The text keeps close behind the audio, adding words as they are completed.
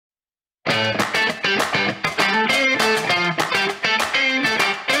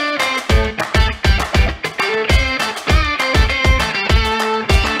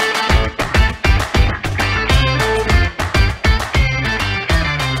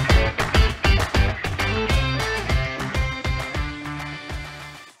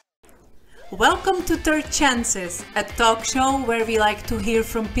Welcome to Third Chances, a talk show where we like to hear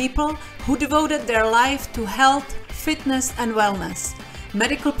from people who devoted their life to health, fitness and wellness.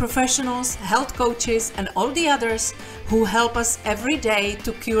 Medical professionals, health coaches and all the others who help us every day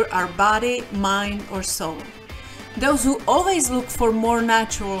to cure our body, mind or soul. Those who always look for more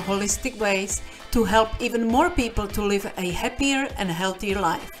natural, holistic ways to help even more people to live a happier and healthier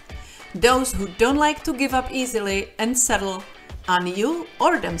life. Those who don't like to give up easily and settle on you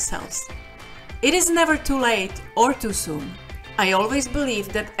or themselves. It is never too late or too soon. I always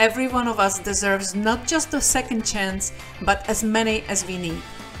believe that every one of us deserves not just a second chance, but as many as we need.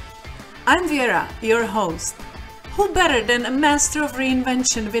 I'm Vera, your host. Who better than a master of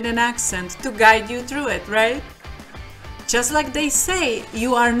reinvention with an accent to guide you through it, right? Just like they say,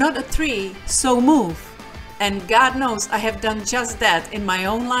 you are not a tree, so move. And God knows I have done just that in my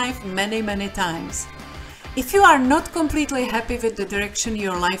own life many times. If you are not completely happy with the direction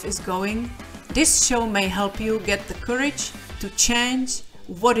your life is going, this show may help you get the courage to change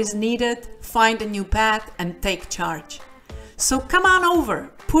what is needed, find a new path and take charge. So come on over,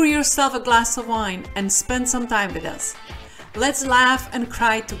 pour yourself a glass of wine and spend some time with us. Let's laugh and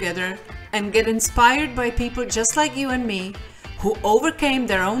cry together and get inspired by people just like you and me who overcame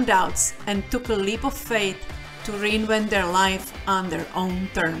their own doubts and took a leap of faith to reinvent their life on their own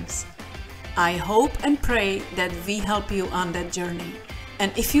terms. I hope and pray that we help you on that journey.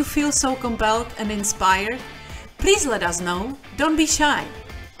 And if you feel so compelled and inspired, please let us know. Don't be shy.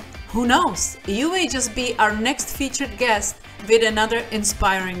 Who knows? You may just be our next featured guest with another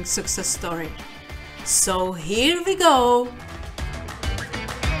inspiring success story. So here we go.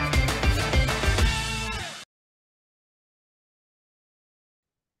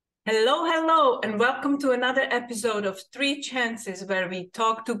 Hello, and welcome to another episode of Three Chances, where we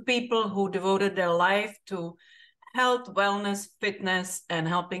talk to people who devoted their life to health, wellness, fitness, and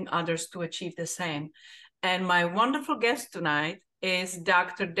helping others to achieve the same. And my wonderful guest tonight is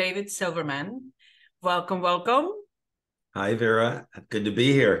Dr. David Silverman. Welcome. Hi, Vera. Good to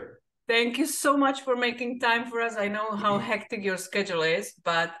be here. Thank you so much for making time for us. I know how hectic your schedule is,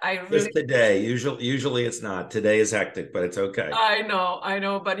 but I really... Just today. Usually it's not. Today is hectic, but it's okay. I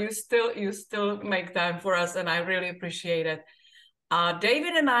know, but you still make time for us, and I really appreciate it.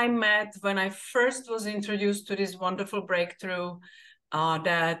 David and I met when I first was introduced to this wonderful breakthrough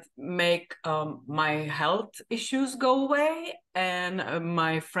that make my health issues go away and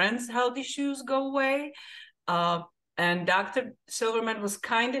my friends' health issues go away. And Dr. Silverman was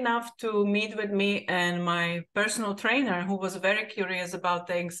kind enough to meet with me and my personal trainer, who was very curious about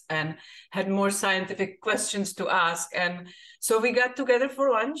things and had more scientific questions to ask. And so we got together for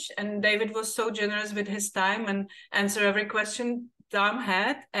lunch, and David was so generous with his time and answered every question Tom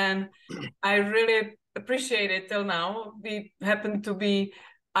had. And I really appreciate it till now. We happen to be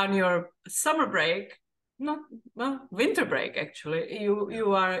on your summer break. Winter break, actually.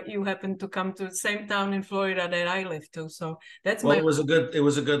 You happen to come to the same town in Florida that I live to, so that's it was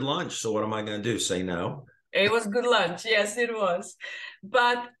a good lunch. So what am I going to do? Say no? It was good lunch. Yes, it was.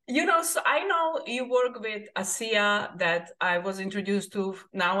 But so I know you work with ASEA that I was introduced to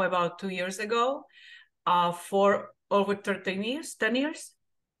now about 2 years ago, for over 10 years.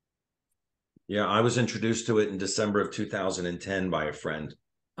 Yeah, I was introduced to it in December of 2010 by a friend.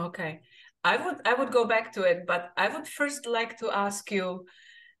 Okay. I would go back to it, but I would first like to ask you,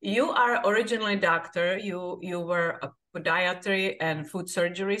 you are originally a doctor. You were a podiatry and food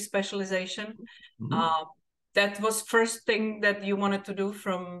surgery specialization. Mm-hmm. That was first thing that you wanted to do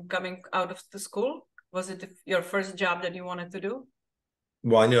from coming out of the school? Was it your first job that you wanted to do?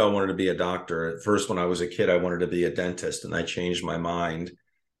 Well, I knew I wanted to be a doctor. At first, when I was a kid, I wanted to be a dentist, and I changed my mind.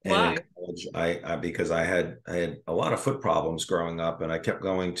 Why? And in college, because I had a lot of foot problems growing up, and I kept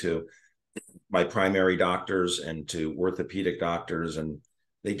going to my primary doctors and to orthopedic doctors, and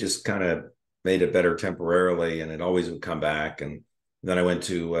they just kind of made it better temporarily, and it always would come back. And then I went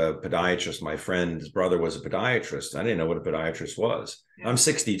to a podiatrist. My friend's brother was a podiatrist. I didn't know what a podiatrist was. Yeah. I'm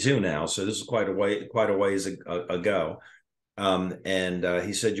 62 now, so this is quite a ways ago. And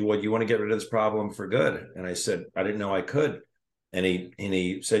he said, you want to get rid of this problem for good? And I said, I didn't know I could. And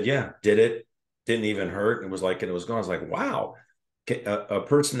he said, yeah, did it. Didn't even hurt. And it was gone. I was like, wow. A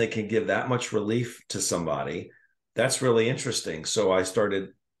person that can give that much relief to somebody, that's really interesting. So I started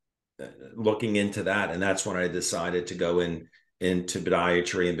looking into that, and that's when I decided to go into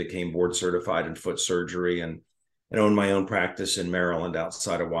podiatry and became board certified in foot surgery, and own my own practice in Maryland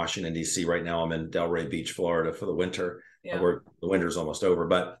outside of Washington, D.C. Right now I'm in Delray Beach, Florida for the winter. Yeah. Where the winter's almost over.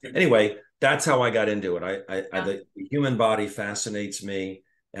 But anyway, that's how I got into it. The human body fascinates me,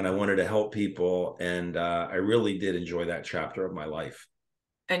 and I wanted to help people. And I really did enjoy that chapter of my life.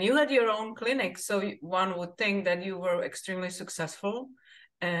 And you had your own clinic, so one would think that you were extremely successful.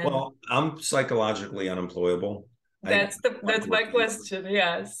 And well, I'm psychologically unemployable. that's my question.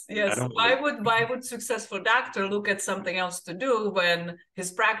 Yes, I yes. don't Why would successful doctor look at something else to do when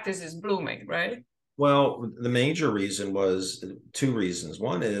his practice is blooming, right? Well, the major reason was two reasons.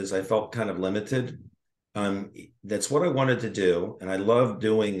 One is I felt kind of limited. That's what I wanted to do, and I loved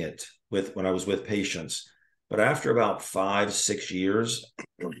doing it with when I was with patients. But after about 5, 6 years,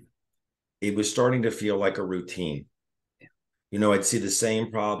 it was starting to feel like a routine. You know, I'd see the same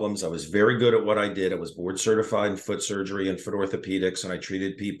problems. I was very good at what I did. I was board certified in foot surgery and foot orthopedics, and I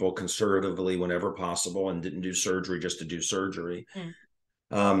treated people conservatively whenever possible and didn't do surgery just to do surgery.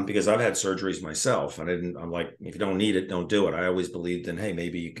 Because I've had surgeries myself, and I'm like, if you don't need it, don't do it. I always believed in, hey,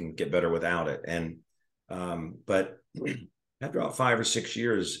 maybe you can get better without it. And but after about 5 or 6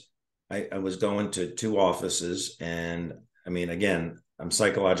 years, I was going to 2 offices, and I mean, again, I'm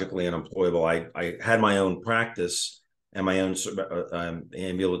psychologically unemployable. I had my own practice and my own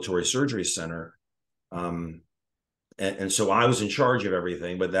ambulatory surgery center. And so I was in charge of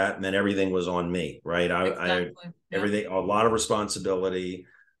everything, but that meant everything was on me, right? Exactly. Everything, a lot of responsibility,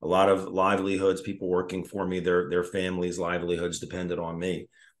 a lot of livelihoods, people working for me, their families' livelihoods depended on me.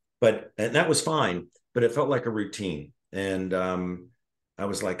 And that was fine, but it felt like a routine. And I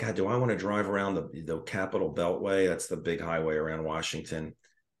was like, God, do I want to drive around the Capitol Beltway? That's the big highway around Washington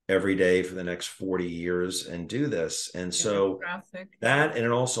every day for the next 40 years and do this. And so that,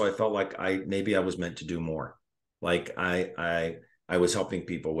 and also I felt like maybe I was meant to do more. Like I was helping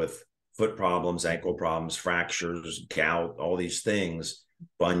people with foot problems, ankle problems, fractures, gout, all these things,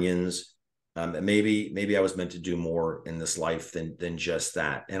 bunions. And maybe I was meant to do more in this life than just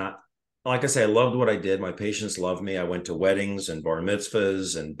that. And like I say, I loved what I did. My patients loved me. I went to weddings and bar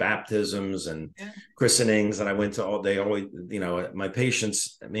mitzvahs and baptisms and christenings, and I went to all. They always, my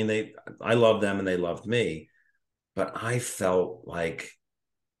patients. I mean, I loved them and they loved me, but I felt like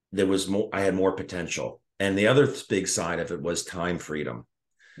there was more. I had more potential. And the other big side of it was time freedom.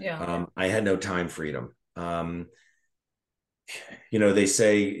 Yeah. I had no time freedom. They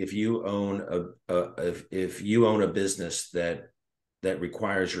say if you own if you own a business that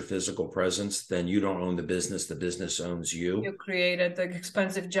requires your physical presence, then you don't own the business owns you. You created the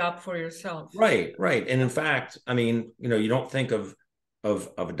expensive job for yourself. Right. And in fact, I mean, you don't think of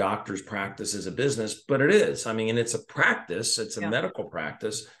a doctor's practice as a business, but it is. I mean, it's a practice, it's a medical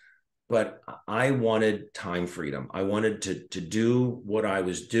practice. But I wanted time freedom. I wanted to do what I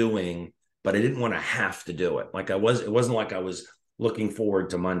was doing, but I didn't want to have to do it. It wasn't like I was looking forward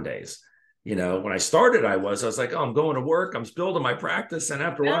to Mondays. When I started, I was like, oh, I'm going to work. I'm building my practice. And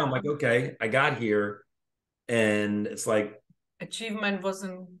after a while, I'm like, okay, I got here. And it's like. Achievement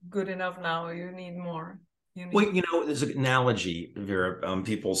wasn't good enough now. You need more. There's an analogy, Vera.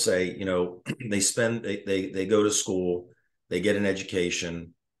 People say, they go to school, they get an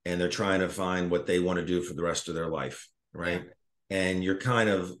education, and they're trying to find what they want to do for the rest of their life, right? And you're kind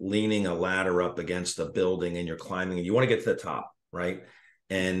of leaning a ladder up against a building and you're climbing and you want to get to the top, right?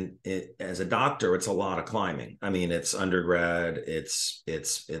 And as a doctor, it's a lot of climbing. I mean, it's undergrad, it's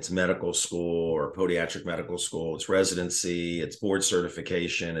medical school or podiatric medical school, it's residency, it's board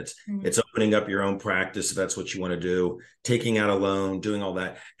certification, it's opening up your own practice if that's what you want to do, taking out a loan, doing all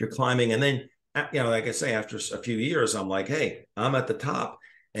that. You're climbing, and then like I say, after a few years, I'm like, hey, I'm at the top.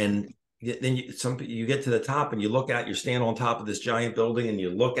 And then you get to the top and you look out, you stand on top of this giant building and you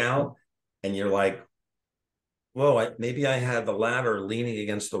look out and you're like, whoa, maybe I had the ladder leaning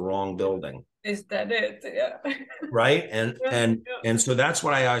against the wrong building. Is that it? Yeah. Right. And so that's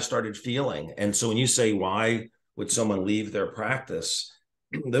what I started feeling. And so when you say, why would someone leave their practice?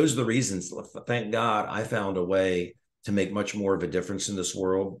 Those are the reasons. Thank God I found a way to make much more of a difference in this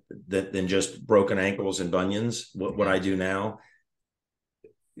world than just broken ankles and bunions. What I do now.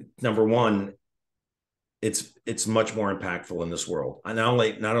 Number one, it's much more impactful in this world. I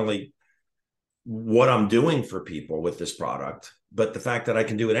not only what I'm doing for people with this product, but the fact that I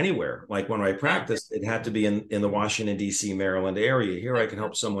can do it anywhere. Like when I practiced, it had to be in the Washington, D.C., Maryland area. Here I can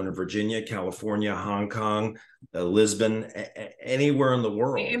help someone in Virginia, California, Hong Kong, Lisbon, anywhere in the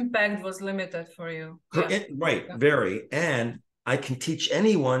world. The impact was limited for you. Right, very. And I can teach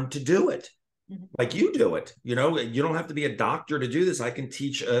anyone to do it. Like you do it, you don't have to be a doctor to do this. I can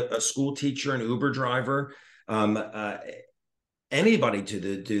teach a school teacher, an Uber driver, anybody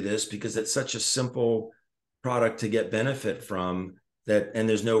to do this because it's such a simple product to get benefit from that. And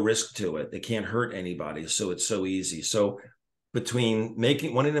there's no risk to it. It can't hurt anybody. So it's so easy. So between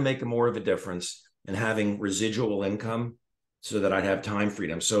wanting to make more of a difference and having residual income, so that I'd have time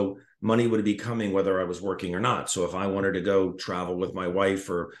freedom. So money would be coming whether I was working or not. So if I wanted to go travel with my wife,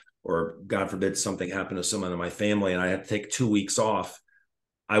 or God forbid something happened to someone in my family and I had to take 2 weeks off,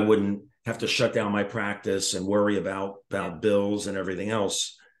 I wouldn't have to shut down my practice and worry about bills and everything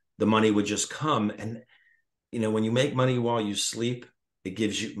else. The money would just come. And when you make money while you sleep,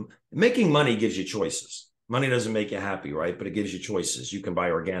 making money gives you choices. Money doesn't make you happy, right? But it gives you choices. You can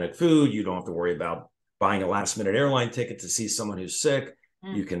buy organic food. You don't have to worry about buying a last minute airline ticket to see someone who's sick.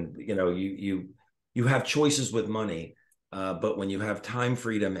 You can, you have choices with money. But when you have time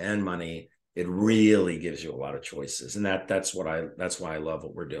freedom and money, it really gives you a lot of choices. And that's why I love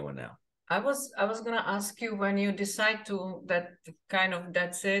what we're doing now. I was going to ask you, when you decide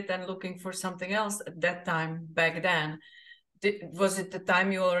that's it and looking for something else at that time back then, was it the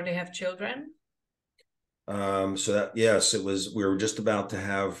time you already have children? Yes, it was. We were just about to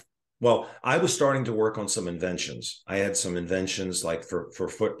have. Well, I was starting to work on some inventions. I had some inventions like for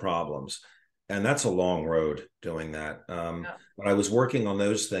foot problems, and that's a long road doing that. But I was working on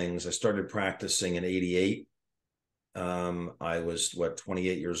those things. I started practicing in '88. I was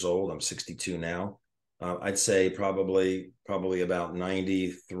 28 years old. I'm 62 now. I'd say probably about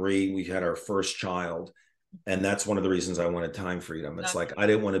 93. We had our first child, and that's one of the reasons I wanted time freedom. It's like I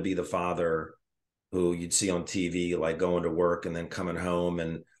didn't want to be the father who you'd see on TV, like going to work and then coming home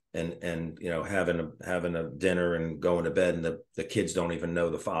and having a dinner and going to bed, and the kids don't even know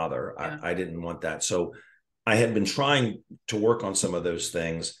the father. I didn't want that. So I had been trying to work on some of those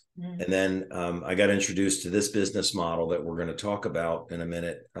things. And then I got introduced to this business model that we're going to talk about in a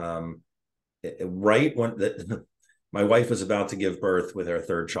minute. Right when my wife was about to give birth with her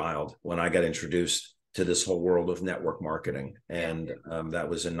third child, when I got introduced to this whole world of network marketing. And that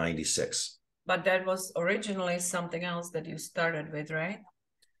was in '96. But that was originally something else that you started with, right?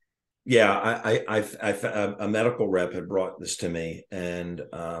 Yeah, a medical rep had brought this to me, and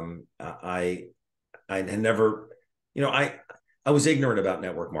I had never, I was ignorant about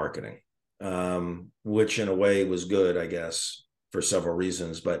network marketing, which in a way was good, I guess, for several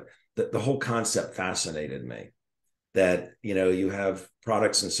reasons. But the whole concept fascinated me. That you have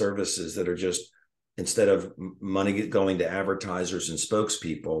products and services that are just, instead of money going to advertisers and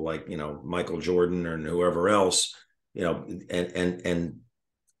spokespeople like, Michael Jordan or whoever else, and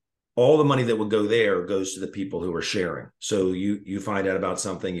all the money that would go there goes to the people who are sharing. So you find out about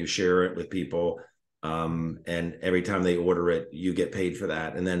something, you share it with people, and every time they order it, you get paid for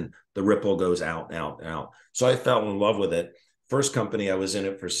that. And then the ripple goes out. So I fell in love with it. First company, I was in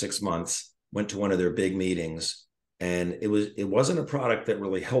it for 6 months, went to one of their big meetings. And it wasn't a product that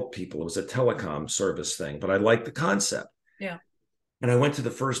really helped people. It was a telecom service thing, but I liked the concept. Yeah. And I went to the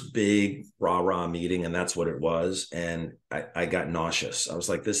first big rah-rah meeting, and that's what it was. And I got nauseous. I was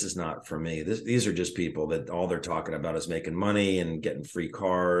like, this is not for me. These are just people that all they're talking about is making money and getting free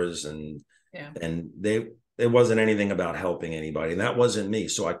cars. And it wasn't anything about helping anybody. And that wasn't me.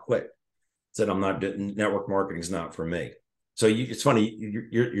 So I quit. Said, network marketing is not for me. So it's funny,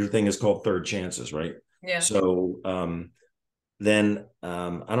 your thing is called Third Chances, right? Yeah. So then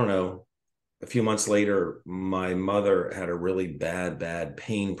I don't know, a few months later, my mother had a really bad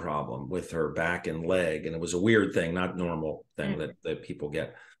pain problem with her back and leg. And it was a weird thing, not normal thing that people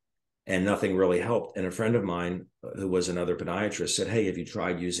get. And nothing really helped. And a friend of mine who was another podiatrist said, hey, have you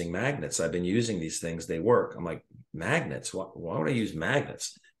tried using magnets? I've been using these things. They work. I'm like, magnets? Why would I use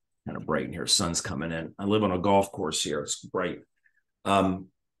magnets? Kind of bright in here. Sun's coming in. I live on a golf course here. It's bright.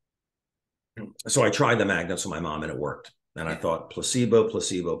 So I tried the magnets on my mom, and it worked. And I thought placebo.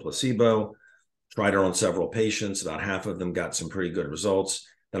 Tried it on several patients. About half of them got some pretty good results.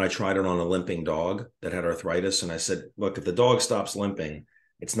 Then I tried it on a limping dog that had arthritis. And I said, look, if the dog stops limping,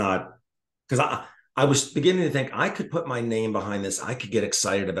 it's not, because I was beginning to think I could put my name behind this. I could get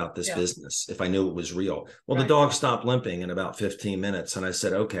excited about this business if I knew it was real. Well, the dog stopped limping in about 15 minutes. And I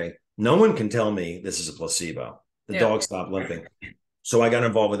said, okay, no one can tell me this is a placebo. The dog stopped limping. So I got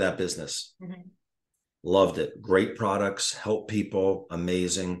involved with that business. Loved it. Great products, help people,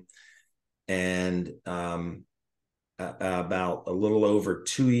 amazing. And about a little over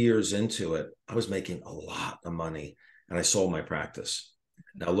 2 years into it, I was making a lot of money, and I sold my practice.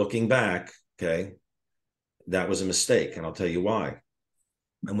 Now, looking back, okay, that was a mistake, and I'll tell you why.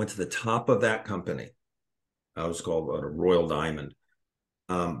 I went to the top of that company. I was called a Royal Diamond.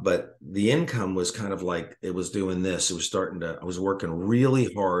 But the income was kind of like, it was doing this. It was I was working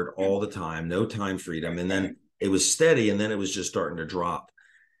really hard all the time, no time freedom. And then it was steady, and then it was just starting to drop.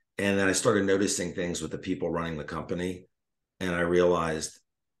 And then I started noticing things with the people running the company. And I realized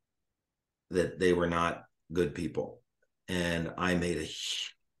that they were not good people. And I made a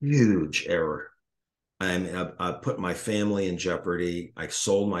huge error. I put my family in jeopardy. I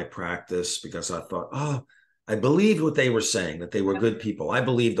sold my practice because I thought, oh, I believed what they were saying, that they were good people. I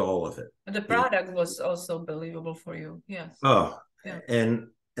believed all of it. The product was also believable for you. Yes. Oh, yeah.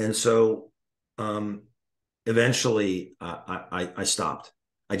 And so eventually I stopped.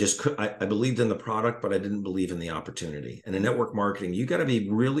 I believed in the product, but I didn't believe in the opportunity. And in network marketing, you got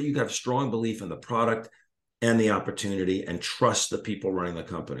to have strong belief in the product and the opportunity and trust the people running the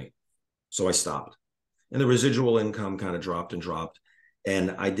company. So I stopped. And the residual income kind of dropped and dropped.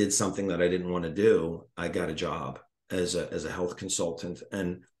 And I did something that I didn't want to do. I got a job as a health consultant.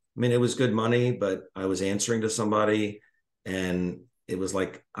 And I mean, it was good money, but I was answering to somebody and it was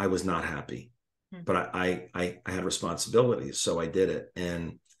like, I was not happy, but I had responsibilities. So I did it.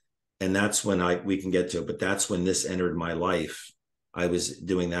 And that's when we can get to it, but that's when this entered my life. I was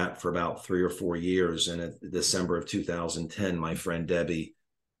doing that for about 3 or 4 years. And in December of 2010, my friend Debbie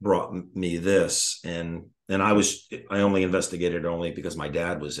brought me this. And I only investigated only because my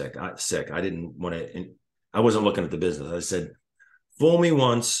dad was sick. I didn't want to, I wasn't looking at the business. I said, fool me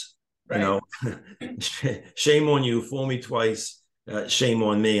once, right. Shame on you, fool me twice. Shame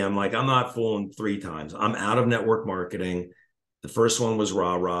on me. I'm like, I'm not fooling 3 times. I'm out of network marketing. The first one was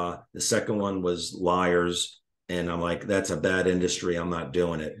rah-rah. The second one was liars. And I'm like, that's a bad industry. I'm not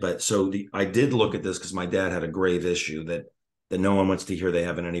doing it. But so I did look at this because my dad had a grave issue that no one wants to hear they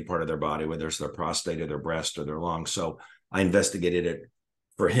have in any part of their body, whether it's their prostate or their breast or their lung. So I investigated it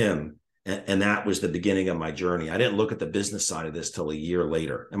for him. And that was the beginning of my journey. I didn't look at the business side of this till a year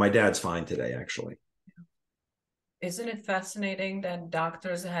later. And my dad's fine today, actually. Isn't it fascinating that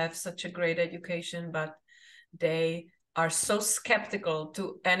doctors have such a great education, but they are so skeptical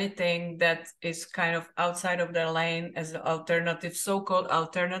to anything that is kind of outside of their lane as an alternative, so-called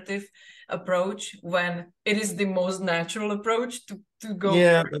alternative approach, when it is the most natural approach to go.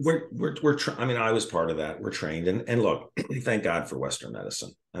 Yeah, I mean, I was part of that. We're trained, and look, thank God for Western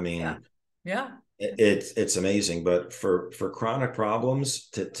medicine. I mean, yeah. It's amazing, but for chronic problems,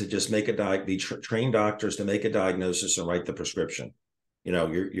 to just make trained doctors to make a diagnosis and write the prescription. You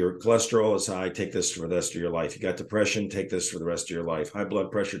know, your cholesterol is high, take this for the rest of your life. You got depression, take this for the rest of your life. High blood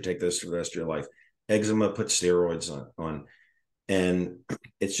pressure, take this for the rest of your life. Eczema, put steroids on. And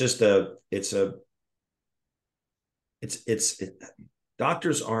it's just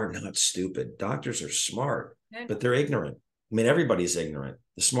doctors are not stupid. Doctors are smart, but they're ignorant. I mean, everybody's ignorant.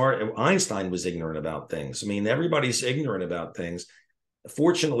 Einstein was ignorant about things. I mean, everybody's ignorant about things.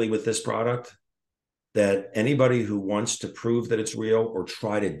 Fortunately, with this product, that anybody who wants to prove that it's real or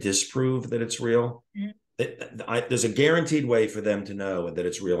try to disprove that it's real, there's a guaranteed way for them to know that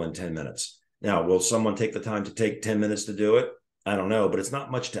it's real in 10 minutes. Now, will someone take the time to take 10 minutes to do it? I don't know, but it's not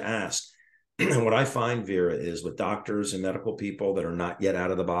much to ask. And what I find, Vera, is with doctors and medical people that are not yet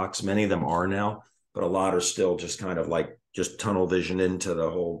out of the box, many of them are now, but a lot are still just kind of like just tunnel vision into the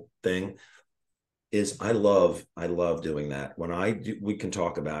whole thing, is I love doing that. When we can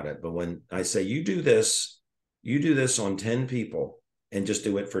talk about it, but when I say, you do this on 10 people and just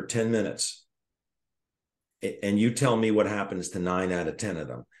do it for 10 minutes. And you tell me what happens to 9 out of 10 of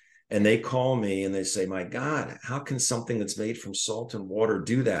them. And they call me and they say, my God, how can something that's made from salt and water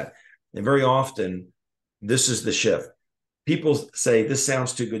do that? And very often, this is the shift. People say, this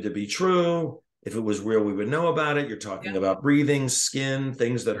sounds too good to be true. If it was real, we would know about it. You're talking about breathing, skin,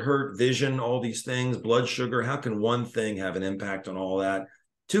 things that hurt, vision, all these things, blood sugar. How can one thing have an impact on all that?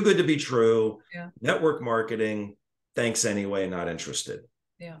 Too good to be true. Yeah. Network marketing, thanks anyway, not interested.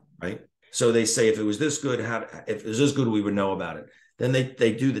 Yeah. Right. So they say, if it was this good, if it was this good, we would know about it. Then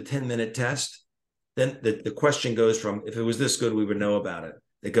they do the 10-minute test. Then the question goes from, if it was this good, we would know about it.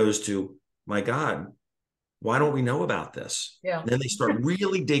 It goes to, my God, why don't we know about this? Yeah. And then they start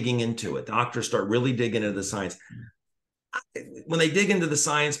really digging into it. Doctors start really digging into the science. When they dig into the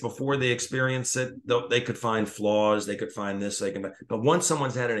science before they experience it, they could find flaws. They could find this. But once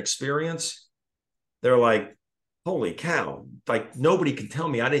someone's had an experience, they're like, holy cow, like nobody can tell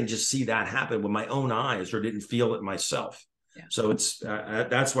me I didn't just see that happen with my own eyes or didn't feel it myself. Yeah. So it's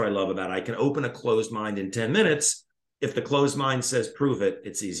that's what I love about it. I can open a closed mind in 10 minutes. If the closed mind says prove it,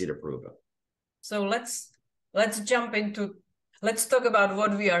 it's easy to prove it. So let's talk about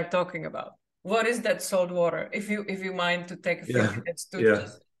what we are talking about. What is that salt water? If you mind to take a few minutes to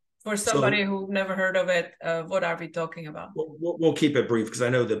just, for somebody who never heard of it, what are we talking about? We'll keep it brief because I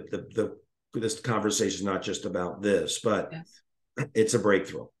know that this conversation is not just about this, but it's a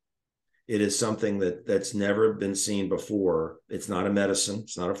breakthrough. It is something that's never been seen before. It's not a medicine.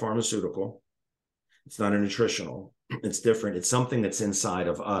 It's not a pharmaceutical. It's not a nutritional. It's different. It's something that's inside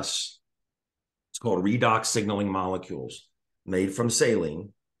of us. It's called redox signaling molecules made from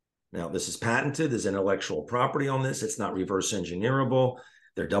saline. Now, this is patented. There's intellectual property on this. It's not reverse engineerable.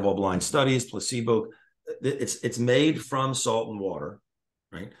 They're double-blind studies, placebo. It's made from salt and water,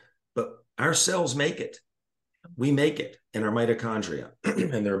 right? But our cells make it. We make it in our mitochondria.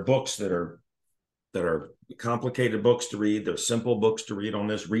 And there are books that are complicated books to read. They're simple books to read on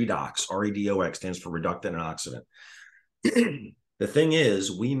this. Redox, REDOX, stands for reductant and oxidant. The thing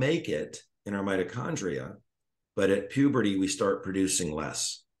is, we make it in our mitochondria, but at puberty, we start producing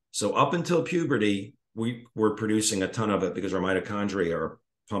less. So up until puberty, we're producing a ton of it because our mitochondria are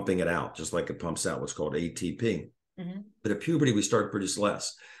pumping it out, just like it pumps out what's called ATP. Mm-hmm. But at puberty, we start to produce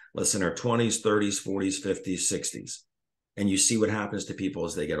less in our 20s, 30s, 40s, 50s, 60s. And you see what happens to people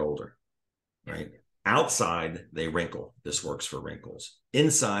as they get older, right? Outside, they wrinkle. This works for wrinkles.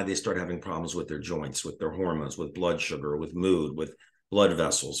 Inside, they start having problems with their joints, with their hormones, with blood sugar, with mood, with blood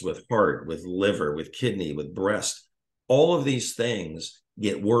vessels, with heart, with liver, with kidney, with breast. All of these things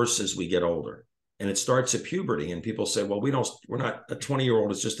get worse as we get older. And it starts at puberty. And people say, well, we're not, a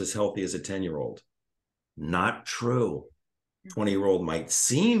 20-year-old is just as healthy as a 10-year-old. Not true. 20-year-old might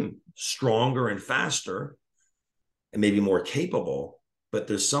seem stronger and faster and maybe more capable, but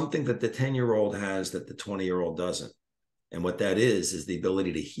there's something that the 10-year-old has that the 20-year-old doesn't. And what that is the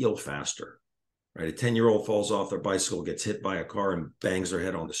ability to heal faster, right? A 10-year-old falls off their bicycle, gets hit by a car and bangs their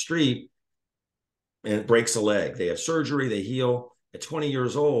head on the street and it breaks a leg. They have surgery, they heal. At 20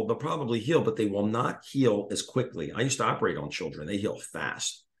 years old, they'll probably heal, but they will not heal as quickly. I used to operate on children. They heal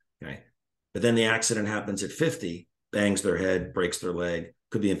fast, okay? But then the accident happens at 50, bangs their head, breaks their leg,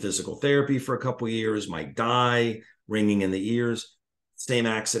 could be in physical therapy for a couple of years, might die, ringing in the ears. Same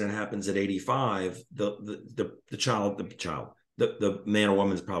accident happens at 85, the man or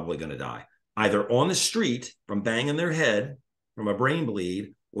woman's probably going to die, either on the street from banging their head from a brain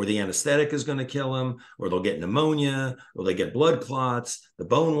bleed, or the anesthetic is going to kill them, or they'll get pneumonia, or they get blood clots, the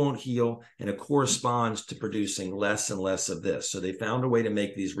bone won't heal, and it corresponds to producing less and less of this. So they found a way to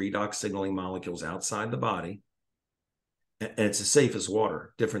make these redox signaling molecules outside the body, and it's as safe as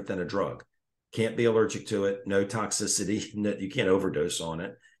water, different than a drug. Can't be allergic to it, no toxicity, you can't overdose on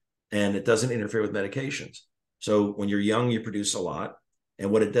it, and it doesn't interfere with medications. So when you're young, you produce a lot,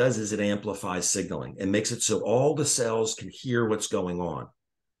 and what it does is it amplifies signaling and makes it so all the cells can hear what's going on.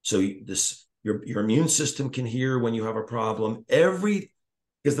 So your immune system can hear when you have a problem.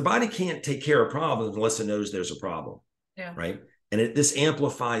 Because the body can't take care of problems unless it knows there's a problem, right? And this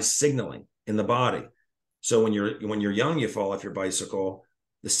amplifies signaling in the body. So when you're young, you fall off your bicycle,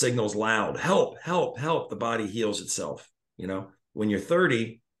 the signal's loud, help, help, help. The body heals itself. When you're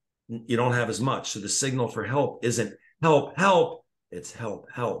 30, you don't have as much. So the signal for help isn't help, help. It's help,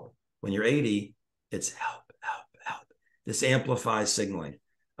 help. When you're 80, it's help, help, help. This amplifies signaling.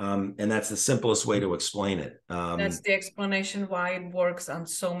 And that's the simplest way to explain it. That's the explanation why it works on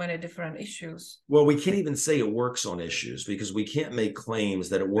so many different issues. Well, we can't even say it works on issues because we can't make claims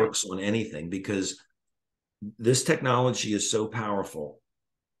that it works on anything, because this technology is so powerful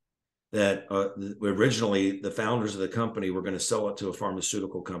that originally the founders of the company were going to sell it to a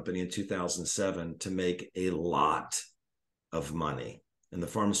pharmaceutical company in 2007 to make a lot of money. And the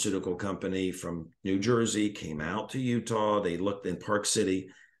pharmaceutical company from New Jersey came out to Utah. They looked in Park City.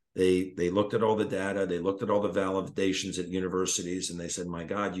 They looked at all the data. They looked at all the validations at universities, and they said, my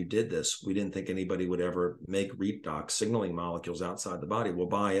God, you did this. We didn't think anybody would ever make redox signaling molecules outside the body. We'll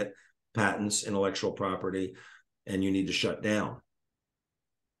buy it, patents, intellectual property, and you need to shut down.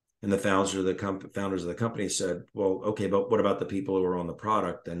 And the founders of the company said, well, okay, but what about the people who are on the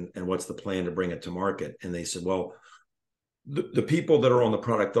product, and what's the plan to bring it to market? And they said, well, the people that are on the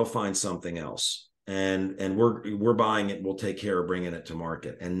product, they'll find something else. And we're buying it. We'll take care of bringing it to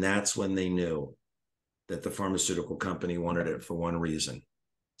market. And that's when they knew that the pharmaceutical company wanted it for one reason,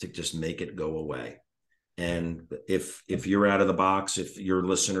 to just make it go away. And if you're out of the box, if your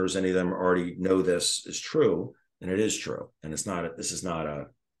listeners, any of them already know this is true, and it is true, and this is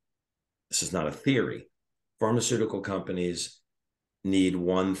not a theory. Pharmaceutical companies need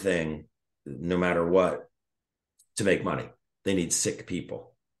one thing, no matter what, to make money. They need sick people.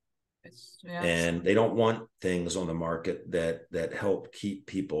 And they don't want things on the market that help keep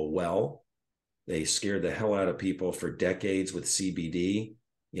people well. They scared the hell out of people for decades with CBD,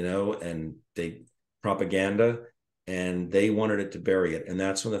 and they propaganda, and they wanted it to bury it. And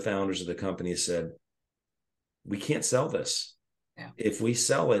that's when the founders of the company said, we can't sell this. If we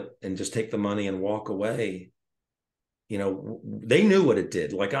sell it and just take the money and walk away, they knew what it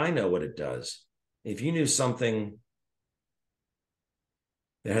did. Like I know what it does. If you knew something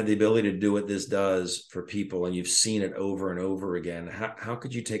that had the ability to do what this does for people, and you've seen it over and over again, how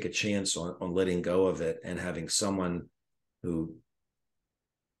could you take a chance on letting go of it and having someone who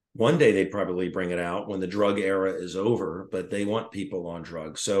One day they'd probably bring it out when the drug era is over, but they want people on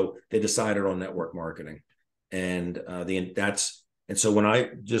drugs. So they decided on network marketing. And and so when I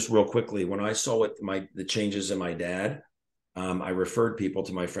just real quickly, when I saw the changes in my dad, I referred people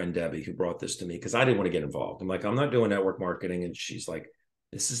to my friend Debbie, who brought this to me because I didn't want to get involved. I'm like, I'm not doing network marketing. And she's like,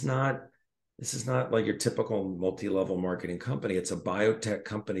 this is not like your typical multi-level marketing company. It's a biotech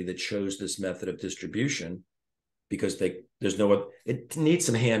company that chose this method of distribution because there's no, it needs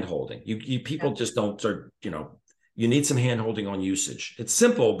some hand holding. You people just don't start, you need some hand holding on usage. It's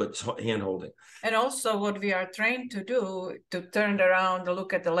simple, but it's hand holding. And also what we are trained to do, to turn around, to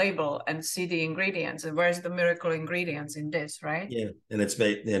look at the label and see the ingredients and where's the miracle ingredients in this, right? Yeah. And it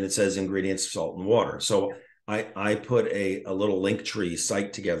says ingredients, salt and water. So I put a little Linktree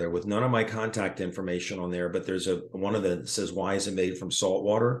site together with none of my contact information on there, but there's one of them that says, why is it made from salt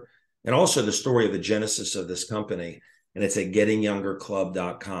water? And also the story of the genesis of this company. And it's at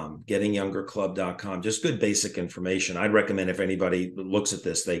gettingyoungerclub.com, gettingyounger.club.com, just good basic information. I'd recommend if anybody looks at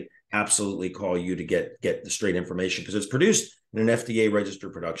this, they absolutely call you to get the straight information because it's produced in an FDA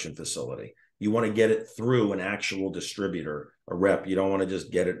registered production facility. You want to get it through an actual distributor, a rep. You don't want to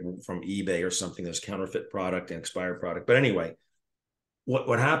just get it from eBay or something that's counterfeit product and expired product. But anyway,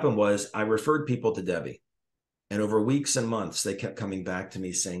 what happened was I referred people to Debbie. And over weeks and months, they kept coming back to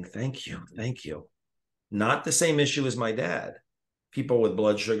me saying, thank you, thank you. Not the same issue as my dad. People with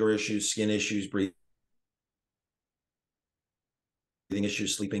blood sugar issues, skin issues, breathing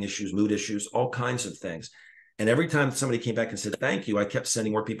issues, sleeping issues, mood issues, all kinds of things. And every time somebody came back and said, thank you, I kept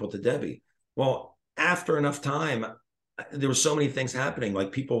sending more people to Debbie. Well, after enough time, there were so many things happening.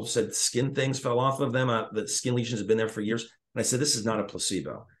 Like people said skin things fell off of them. The skin lesions have been there for years. And I said, this is not a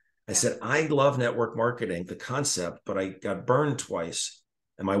placebo. I said, I love network marketing, the concept, but I got burned twice.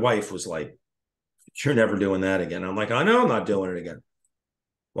 And my wife was like, you're never doing that again. I'm like, I know I'm not doing it again.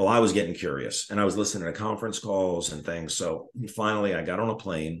 Well, I was getting curious and I was listening to conference calls and things. So finally I got on a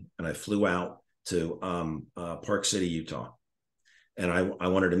plane and I flew out to Park City, Utah. And I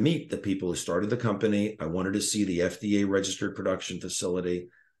wanted to meet the people who started the company. I wanted to see the FDA registered production facility.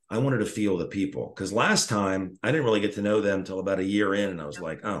 I wanted to feel the people because last time I didn't really get to know them until about a year in. And I was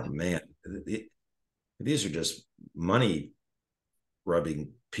like, oh man, these are just money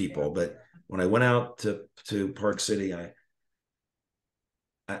rubbing people. But when I went out to Park City,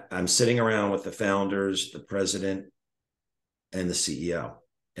 I'm sitting around with the founders, the president, and the CEO.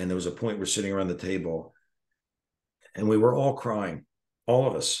 And there was a point we're sitting around the table and we were all crying, all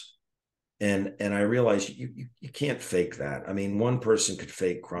of us. And I realized you can't fake that. I mean, one person could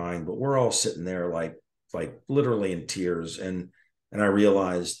fake crying, but we're all sitting there like literally in tears. And I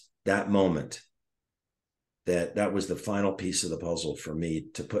realized that moment that was the final piece of the puzzle for me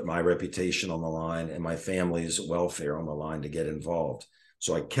to put my reputation on the line and my family's welfare on the line to get involved.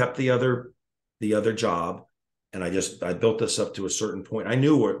 So I kept the other job and I built this up to a certain point. I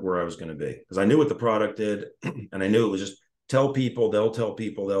knew where I was going to be because I knew what the product did and I knew it was just tell people, they'll tell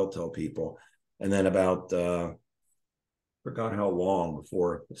people, they'll tell people. And then about, forgot how long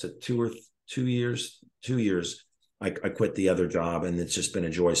before, it's 2 years, I quit the other job and it's just been a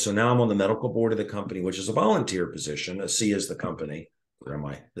joy. So now I'm on the medical board of the company, which is a volunteer position. ASEA is the company. Where am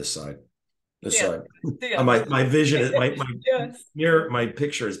I? This side. Side. Yeah. My vision is my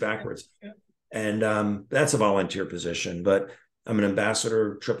picture is backwards. Yeah. And that's a volunteer position, but I'm an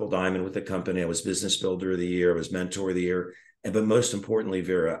ambassador, triple diamond with the company. I was Business Builder of the Year. I was Mentor of the Year. But most importantly,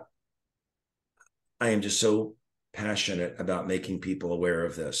 Vera, I am just so passionate about making people aware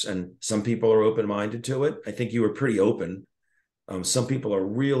of this. And some people are open-minded to it. I think you were pretty open. Some people are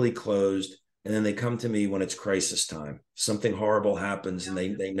really closed. And then they come to me when it's crisis time. Something horrible happens and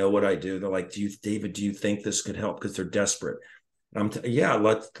they know what I do. They're like, David, do you think this could help? Because they're desperate. And yeah,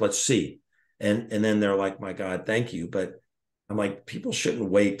 let's see. And then they're like, my God, thank you. But I'm like, people shouldn't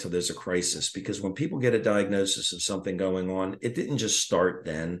wait till there's a crisis because when people get a diagnosis of something going on, it didn't just start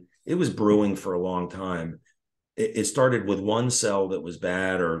then. It was brewing for a long time. It started with one cell that was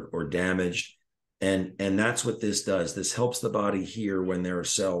bad or damaged. And that's what this does. This helps the body hear when there are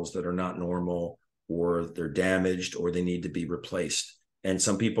cells that are not normal or they're damaged or they need to be replaced. And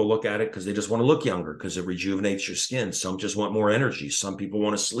some people look at it because they just want to look younger because it rejuvenates your skin. Some just want more energy. Some people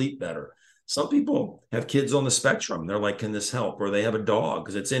want to sleep better. Some people have kids on the spectrum. They're like, can this help? Or they have a dog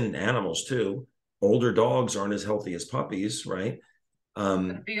because it's in animals too. Older dogs aren't as healthy as puppies, right?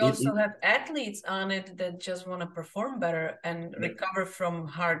 We also have athletes on it that just want to perform better and recover from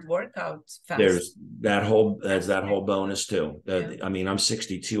hard workouts fast. There's that whole bonus too. I mean, I'm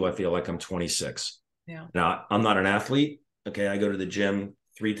 62. I feel like I'm 26. Yeah. Now I'm not an athlete. Okay. I go to the gym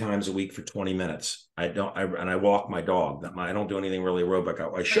 3 times a week for 20 minutes. And I walk my dog. I don't do anything really aerobic.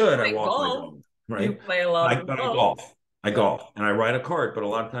 I should. I walk my dog, right? You play a lot of But I golf. golf. I golf and I ride a kart. But a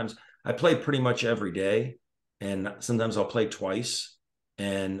lot of times I play pretty much every day, and sometimes I'll play twice.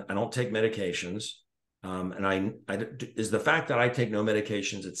 And I don't take medications. And I is the fact that I take no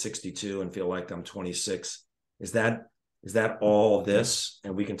medications at 62 and feel like I'm 26. Is that all this?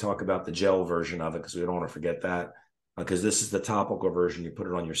 And we can talk about the gel version of it because we don't want to forget that. Because this is the topical version. You put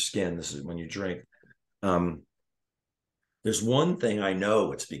it on your skin. This is when you drink. There's one thing I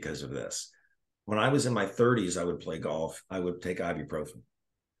know it's because of this. When I was in my 30s, I would play golf. I would take ibuprofen.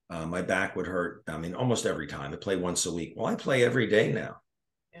 My back would hurt. I mean, almost every time. I play once a week. Well, I play every day now.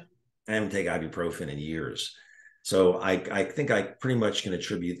 Yeah. I haven't taken ibuprofen in years. So I think I pretty much can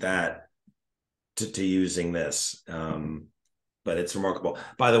attribute that to using this. But it's remarkable.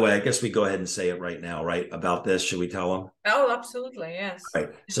 By the way, I guess we go ahead and say it right now, right? About this, should we tell them? Oh, absolutely, yes.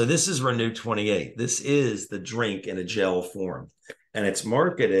 Right. So this is Renew 28. This is the drink in a gel form, and it's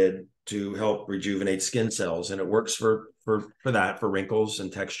marketed to help rejuvenate skin cells, and it works for wrinkles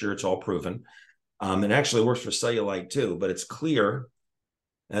and texture. It's all proven. It actually works for cellulite too, but it's clear.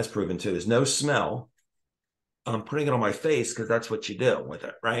 That's proven too. There's no smell. I'm putting it on my face because that's what you do with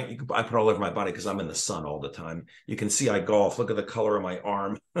it, right? I put it all over my body because I'm in the sun all the time. You can see I golf. Look at the color of my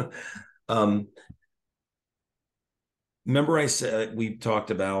arm. Remember I said we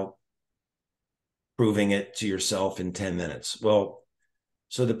talked about proving it to yourself in 10 minutes. Well,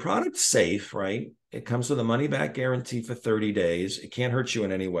 so the product's safe, right? It comes with a money-back guarantee for 30 days. It can't hurt you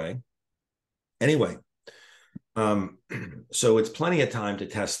in any way. Anyway, so it's plenty of time to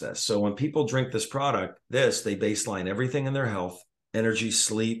test this. So when people drink this product, they baseline everything in their health, energy,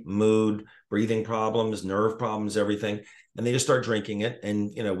 sleep, mood, breathing problems, nerve problems, everything. And they just start drinking it.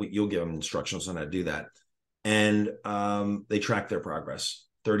 And, you'll give them instructions on how to do that. And they track their progress,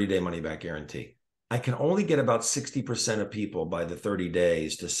 30-day money-back guarantee. I can only get about 60% of people by the 30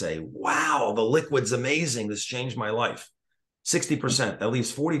 days to say, wow, the liquid's amazing. This changed my life. 60%. That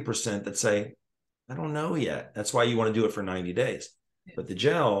leaves 40% that say, I don't know yet. That's why you want to do it for 90 days. But the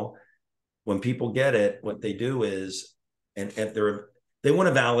gel, when people get it, what they do is, and if they want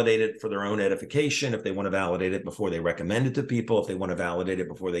to validate it for their own edification, if they want to validate it before they recommend it to people, if they want to validate it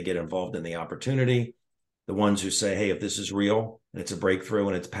before they get involved in the opportunity, the ones who say, hey, if this is real and it's a breakthrough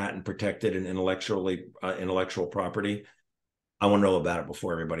and it's patent protected and intellectual property, I want to know about it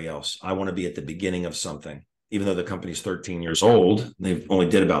before everybody else. I want to be at the beginning of something. Even though the company's 13 years old, they've only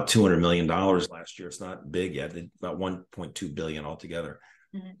did about $200 million last year. It's not big yet. They about 1.2 billion altogether.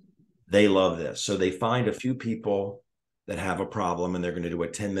 Mm-hmm. They love this. So they find a few people that have a problem and they're going to do a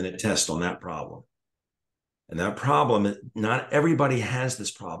 10-minute test on that problem. And that problem, not everybody has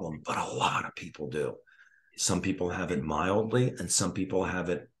this problem, but a lot of people do. Some people have it mildly and some people have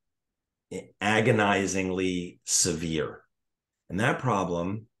it agonizingly severe. And that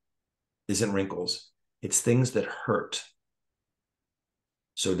problem isn't wrinkles. It's things that hurt.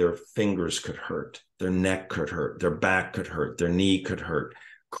 So their fingers could hurt, their neck could hurt, their back could hurt, their knee could hurt,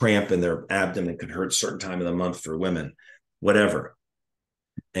 cramp in their abdomen could hurt a certain time of the month for women, whatever.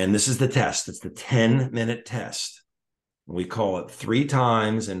 And this is the test. It's the 10-minute test. We call it 3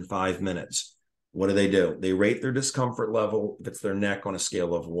 times in 5 minutes. What do? They rate their discomfort level. If it's their neck on a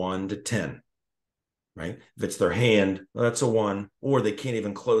scale of 1 to 10, right? If it's their hand, well, that's a 1, or they can't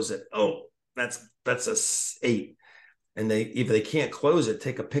even close it. Oh, that's a 8. And if they can't close it,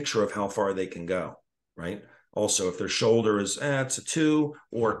 take a picture of how far they can go, right? Also, if their shoulder is, it's a 2,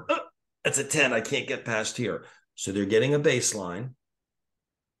 or it's a 10, I can't get past here. So they're getting a baseline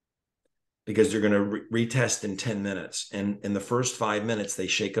because they're going to retest in 10 minutes. And in the first 5 minutes, they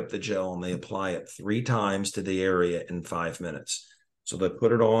shake up the gel and they apply it 3 times to the area in 5 minutes. So they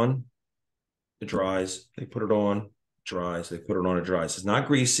put it on, it dries, they put it on, dries, they put it on, it dries. It's not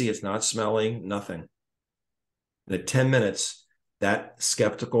greasy, it's not smelly, nothing. And at 10 minutes, that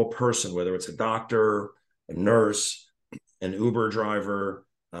skeptical person, whether it's a doctor, a nurse, an Uber driver,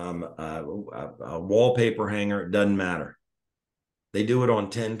 a wallpaper hanger, it doesn't matter. They do it on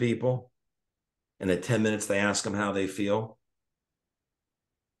 10 people, and at 10 minutes, they ask them how they feel.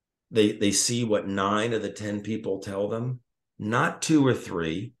 They see what 9 of the 10 people tell them, not 2 or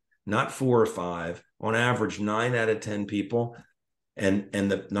 3, not 4 or 5, on average, 9 out of 10 people. And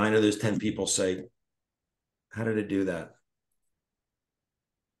the 9 of those 10 people say, how did it do that?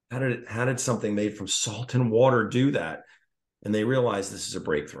 How did something made from salt and water do that? And they realize this is a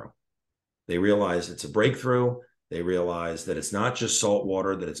breakthrough. They realize it's a breakthrough. They realize that it's not just salt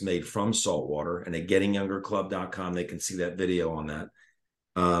water, that it's made from salt water. And at gettingyoungerclub.com, they can see that video on that.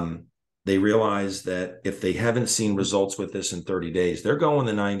 they realize that if they haven't seen results with this in 30 days, they're going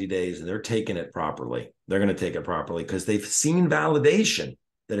the 90 days and they're taking it properly. They're going to take it properly because they've seen validation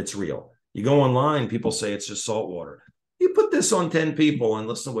that it's real. You go online, people say it's just salt water. You put this on 10 people and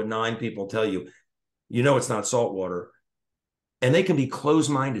listen to what 9 people tell you, you know it's not salt water. And they can be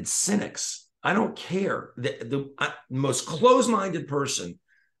closed-minded cynics. I don't care. The most closed-minded person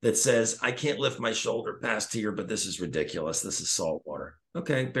that says, I can't lift my shoulder past here, but this is ridiculous. This is salt water.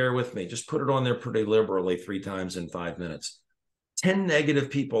 Okay, bear with me. Just put it on there pretty liberally 3 times in 5 minutes. 10 negative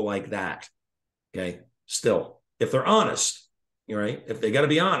people like that, okay, still, if they're honest, right? If they got to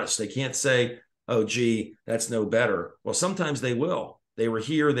be honest, they can't say, oh, gee, that's no better. Well, sometimes they will. They were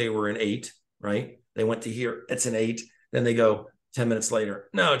here, they were an 8, right? They went to here, it's an 8. Then they go 10 minutes later,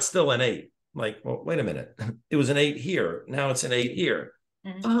 no, it's still an 8. Like, well, wait a minute. It was an 8 here. Now it's an 8 here.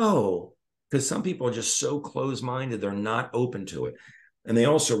 Mm-hmm. Oh, because some people are just so closed-minded, they're not open to it. And they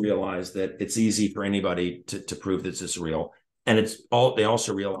also realize that it's easy for anybody to prove that this is real. And they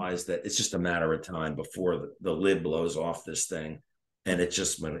also realize that it's just a matter of time before the lid blows off this thing. And it's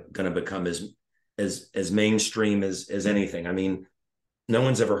just going to become as mainstream as anything. I mean, no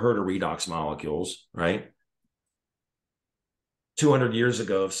one's ever heard of redox molecules, right? 200 years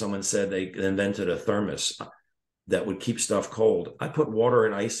ago, if someone said they invented a thermos that would keep stuff cold. I put water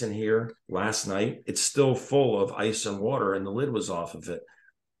and ice in here last night. It's still full of ice and water and the lid was off of it.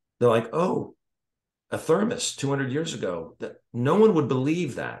 They're like, oh, a thermos 200 years ago. That no one would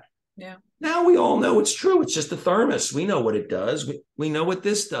believe that. Yeah. Now we all know it's true. It's just a thermos. We know what it does. We know what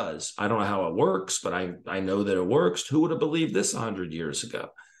this does. I don't know how it works, but I know that it works. Who would have believed this 100 years ago?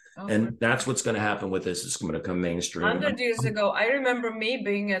 And that's what's going to happen with this. It's going to come mainstream. 100 years ago, I remember me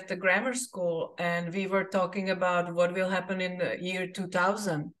being at the grammar school and we were talking about what will happen in the year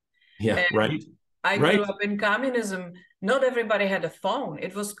 2000. Yeah, and right. I grew up in communism. Not everybody had a phone.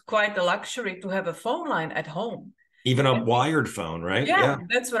 It was quite a luxury to have a phone line at home. Even a wired phone, right? Yeah,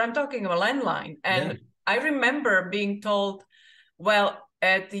 that's what I'm talking about, landline. And I remember being told, well,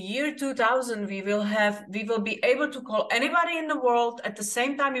 at the year 2000, we will be able to call anybody in the world at the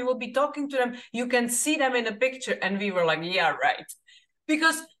same time. You will be talking to them. You can see them in a picture. And we were like, yeah, right.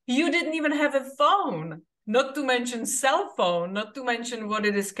 Because you didn't even have a phone, not to mention cell phone, not to mention what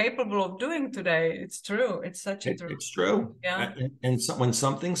it is capable of doing today. It's true. It's such a truth. It's true. Yeah. And so when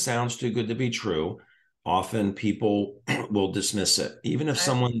something sounds too good to be true, often people will dismiss it, even if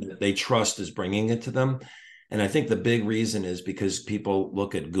someone that they trust is bringing it to them. And I think the big reason is because people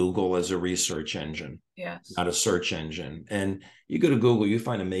look at Google as a research engine, not a search engine. And you go to Google, you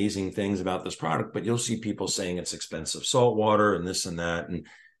find amazing things about this product, but you'll see people saying it's expensive salt water and this and that. And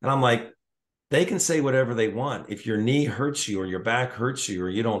I'm like, they can say whatever they want. If your knee hurts you or your back hurts you or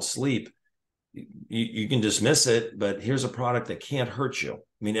you don't sleep, you can dismiss it, but here's a product that can't hurt you.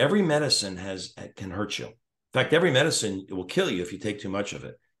 I mean, every medicine can hurt you. In fact, every medicine will kill you if you take too much of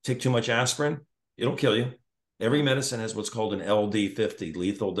it. Take too much aspirin, it'll kill you. Every medicine has what's called an LD50,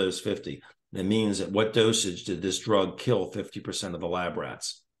 lethal dose 50. That means at what dosage did this drug kill 50% of the lab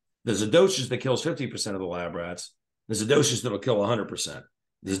rats? There's a dosage that kills 50% of the lab rats. There's a dosage that'll kill 100%.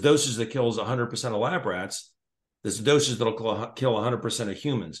 There's a dosage that kills 100% of lab rats. There's a dosage that'll kill 100% of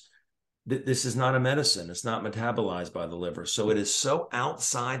humans. This is not a medicine. It's not metabolized by the liver. So it is so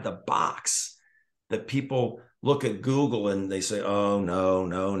outside the box that people look at Google and they say, oh,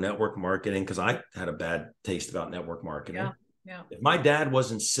 no, network marketing, because I had a bad taste about network marketing. Yeah. If my dad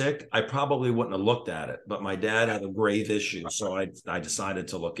wasn't sick, I probably wouldn't have looked at it, but my dad had a grave issue. So I decided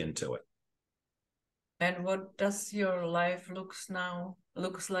to look into it. And what does your life looks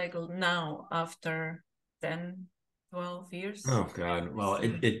like now after 10, 12 years? Oh, God. Well,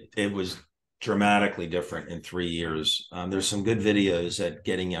 it was dramatically different in 3 years. There's some good videos at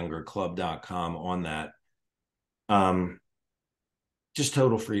gettingyoungerclub.com on that. Just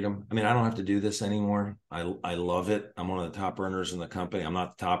total freedom. I mean, I don't have to do this anymore. I love it. I'm one of the top earners in the company. I'm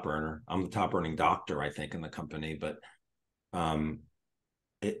not the top earner. I'm the top earning doctor, I think, in the company, but I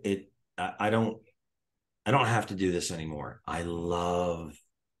don't have to do this anymore. I love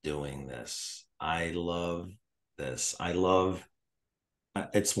doing this. I love this.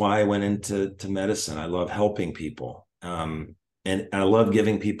 It's why I went into medicine. I love helping people. And I love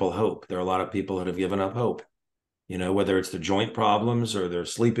giving people hope. There are a lot of people that have given up hope. You know, whether it's their joint problems or their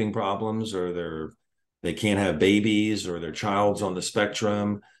sleeping problems or they can't have babies or their child's on the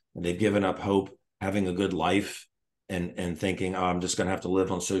spectrum and they've given up hope, having a good life and thinking, oh, I'm just going to have to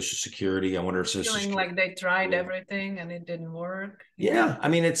live on Social Security. I wonder if Social Security. Feeling like they tried everything and it didn't work. Yeah. I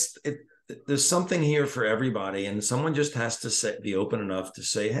mean, there's something here for everybody. And someone just has to be open enough to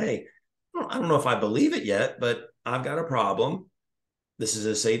say, hey, I don't know if I believe it yet, but I've got a problem this is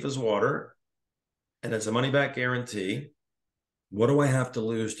as safe as water, and it's a money back guarantee. What do I have to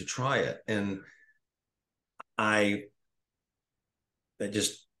lose to try it? And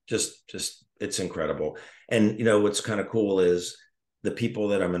just it's incredible. And you know, what's kind of cool is the people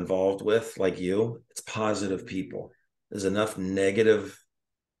that I'm involved with, like you, it's positive people. There's enough negative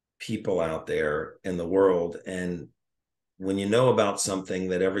people out there in the world. And when you know about something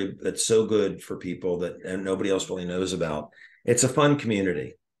that's so good for people that and nobody else really knows about, it's a fun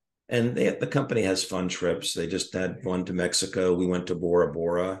community. And the company has fun trips. They just had one to Mexico. We went to Bora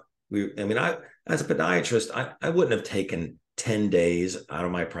Bora. As a podiatrist, I wouldn't have taken 10 days out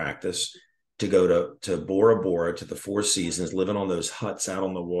of my practice to go to Bora Bora, to the Four Seasons, living on those huts out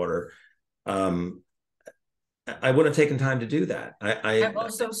on the water. I wouldn't have taken time to do that. I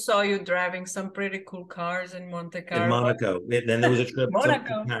also saw you driving some pretty cool cars in Monte Carlo. In Monaco. Then there was a trip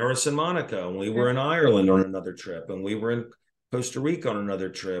to Paris and Monaco. And we were in Ireland on another trip. And we were in Costa Rica on another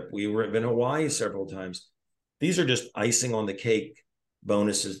trip. We were in Hawaii several times. These are just icing on the cake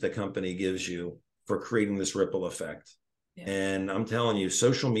bonuses the company gives you for creating this ripple effect. Yeah. And I'm telling you,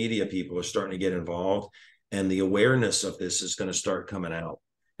 social media people are starting to get involved, and the awareness of this is going to start coming out,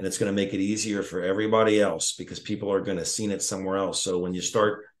 and it's going to make it easier for everybody else because people are going to see it somewhere else. So when you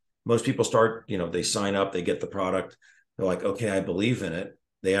start, most people start, they sign up, they get the product. They're like, okay, I believe in it.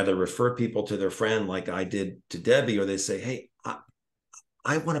 They either refer people to their friend like I did to Debbie, or they say, hey,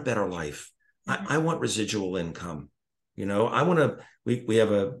 I want a better life. I want residual income. I want to,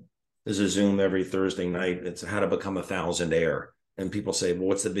 there's a Zoom every Thursday night. It's how to become a thousandaire. And people say, well,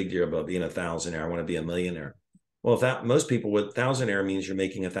 what's the big deal about being a thousandaire? I want to be a millionaire. Well, most people with thousandaire means you're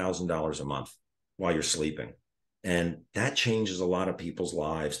making $1,000 a month while you're sleeping. And that changes a lot of people's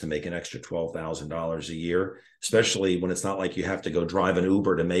lives to make an extra $12,000 a year, especially when it's not like you have to go drive an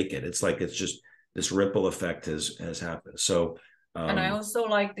Uber to make it. It's like, it's just this ripple effect has happened. So, and I also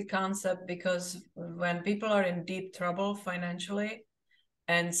like the concept because when people are in deep trouble financially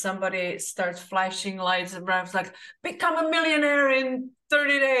and somebody starts flashing lights and perhaps like, become a millionaire in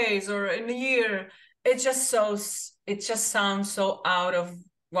 30 days or in a year, it just sounds so out of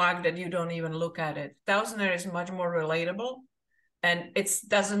whack that you don't even look at it. Thousandaire is much more relatable, and it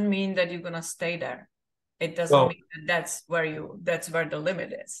doesn't mean that you're gonna stay there. It doesn't mean that's where the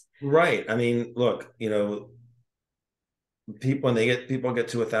limit is. Right. I mean, look, people get to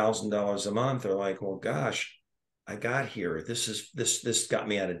 $1,000 a month, they're like, well, gosh, I got here. This got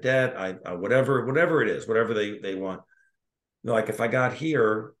me out of debt. Whatever it is, whatever they want. Like, if I got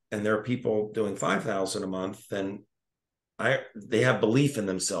here and there are people doing $5,000 a month, then they have belief in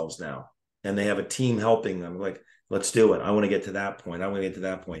themselves now, and they have a team helping them. Like, let's do it. I want to get to that point. I want to get to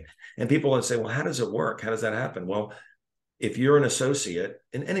that point. And people would say, well, how does it work? How does that happen? Well, if you're an associate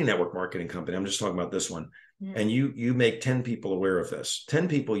in any network marketing company, I'm just talking about this one, and you make 10 people aware of this, 10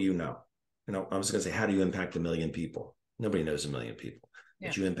 people, I was going to say, how do you impact 1 million people? Nobody knows 1 million people,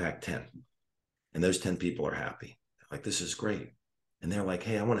 but you impact 10. And those 10 people are happy. They're like, this is great. And they're like,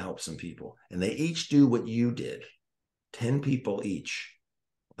 hey, I want to help some people. And they each do what you did. 10 people each.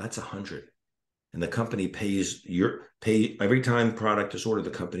 That's 100. And the company pays every time product is ordered, the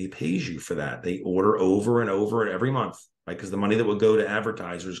company pays you for that. They order over and over every month, right? Because the money that would go to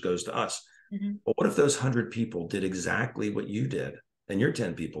advertisers goes to us. Mm-hmm. But what if those 100 people did exactly what you did and your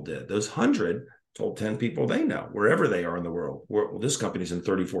 10 people did? Those 100 told 10 people they know, wherever they are in the world. Well, this company's in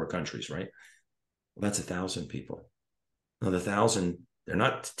 34 countries, right? Well, that's 1,000 people. Now, the 1,000, they're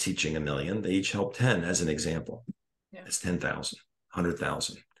not teaching 1 million. They each help 10 as an example. Yeah. It's 10,000,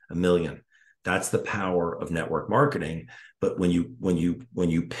 100,000, 1 million. That's the power of network marketing. But when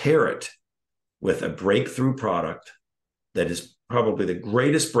you pair it with a breakthrough product that is probably the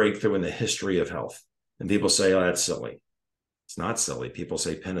greatest breakthrough in the history of health, and people say, oh, that's silly. It's not silly. People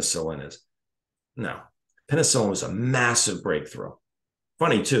say penicillin is. No, penicillin was a massive breakthrough.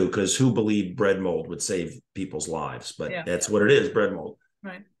 Funny too, because who believed bread mold would save people's lives? But that's what it is, bread mold.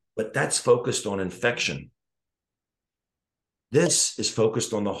 Right. But that's focused on infection. This is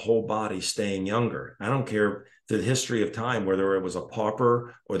focused on the whole body staying younger. I don't care through the history of time, whether it was a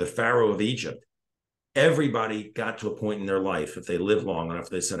pauper or the Pharaoh of Egypt. Everybody got to a point in their life, if they lived long enough,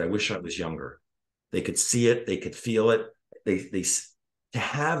 they said, I wish I was younger. They could see it. They could feel it. To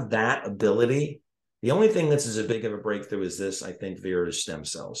have that ability, the only thing that's as big of a breakthrough as this, I think, Vera, is stem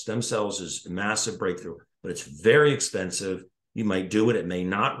cells. Stem cells is a massive breakthrough, but it's very expensive. You might do it. It may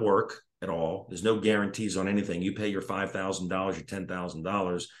not work at all. There's no guarantees on anything. You pay your $5,000 or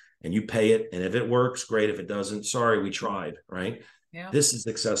 $10,000 and you pay it. And if it works, great. If it doesn't, sorry, we tried, right? Yeah. This is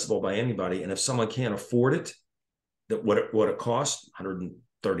accessible by anybody. And if someone can't afford it, that what it costs, $130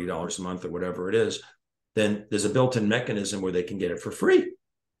 a month or whatever it is, then there's a built-in mechanism where they can get it for free.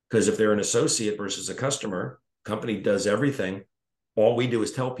 Because if they're an associate versus a customer, company does everything. All we do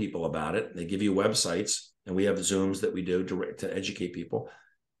is tell people about it. They give you websites, and we have Zooms that we do to educate people.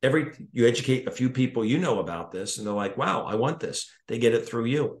 You educate a few people you know about this, and they're like, wow, I want this. They get it through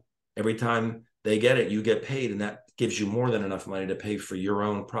you. Every time they get it, you get paid, and that gives you more than enough money to pay for your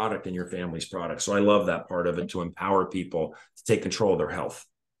own product and your family's product. So I love that part of it, to empower people to take control of their health.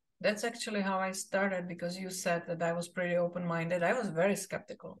 That's actually how I started, because you said that I was pretty open-minded. I was very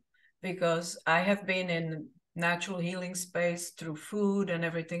skeptical because I have been in natural healing space through food and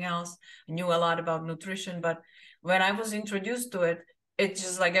everything else. I knew a lot about nutrition, but when I was introduced to it, it's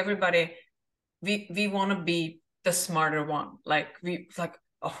just like everybody, we want to be the smarter one. Like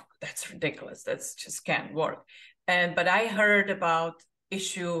oh, that's ridiculous. That's just can't work. But I heard about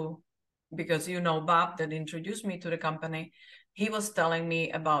issue because, you know, Bob that introduced me to the company, he was telling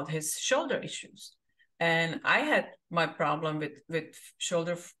me about his shoulder issues. And I had my problem with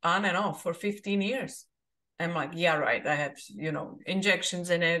shoulder on and off for 15 years. I'm like, yeah, right. I have, you know, injections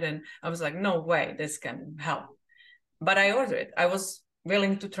in it. And I was like, no way, this can help. But I ordered it. I was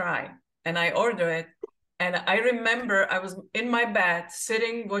willing to try. And I ordered it. And I remember I was in my bed,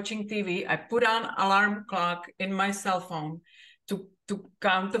 sitting, watching TV. I put on alarm clock in my cell phone to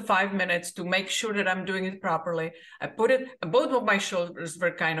count to 5 minutes to make sure that I'm doing it properly. I put it, both of my shoulders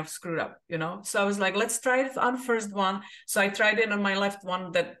were kind of screwed up, you know? So I was like, let's try it on first one. So I tried it on my left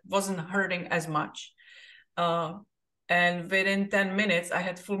one that wasn't hurting as much. And within 10 minutes, I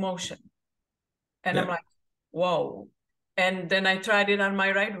had full motion. And I'm like, whoa. And then I tried it on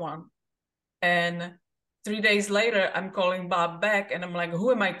my right one. And 3 days later, I'm calling Bob back and I'm like,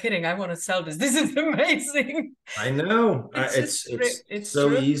 who am I kidding? I want to sell this. This is amazing. I know. It's so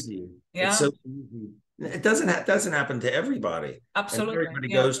true. easy. Yeah. It's so easy. It doesn't happen to everybody. Absolutely. And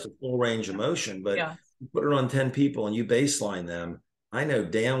everybody goes to full range of motion, but you put it on 10 people and you baseline them. I know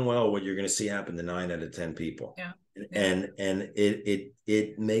damn well what you're going to see happen to 9 out of 10 people. Yeah. And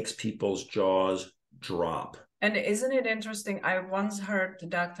it makes people's jaws drop. And isn't it interesting? I once heard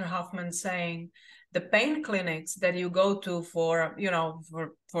Dr. Hoffman saying, the pain clinics that you go to for, you know,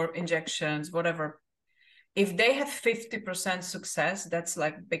 for injections, whatever, if they have 50% success, that's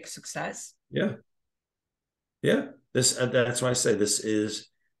like big success. Yeah. Yeah. That's why I say this is,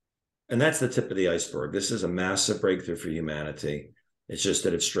 and that's the tip of the iceberg. This is a massive breakthrough for humanity. It's just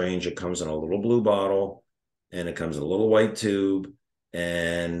that it's strange. It comes in a little blue bottle and it comes in a little white tube,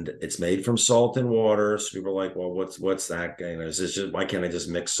 and it's made from salt and water. So people are like, well, what's that? You know, is this just, why can't I just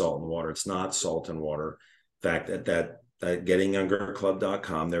mix salt and water? It's not salt and water. In fact, at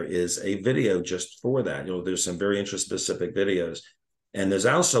gettingyoungerclub.com, there is a video just for that. You know, there's some very interest specific videos. And there's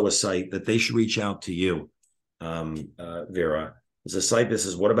also a site that they should reach out to you, Vera. There's a site that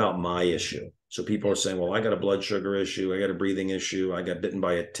says, what about my issue? So people are saying, well, I got a blood sugar issue. I got a breathing issue. I got bitten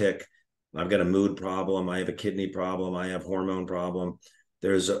by a tick. I've got a mood problem. I have a kidney problem. I have hormone problem.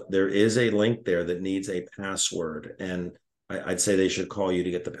 There is a link there that needs a password. And I'd say they should call you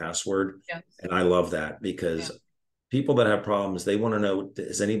to get the password. Yes. And I love that because people that have problems, they want to know,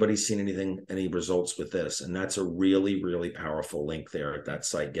 has anybody seen any results with this? And that's a really, really powerful link there at that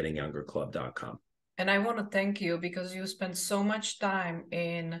site, gettingyoungerclub.com. And I want to thank you because you spend so much time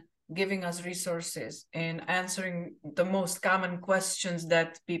in giving us resources and answering the most common questions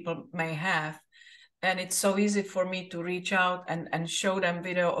that people may have. And it's so easy for me to reach out and show them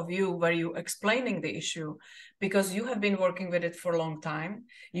video of you where you explaining the issue, because you have been working with it for a long time.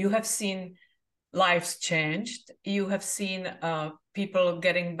 You have seen lives changed. You have seen people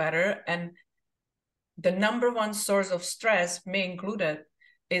getting better. And the number one source of stress, me included,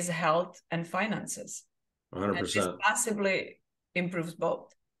 is health and finances. 100%. And this possibly improves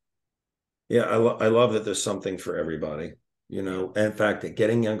both. Yeah, I love that there's something for everybody. You know, in fact, at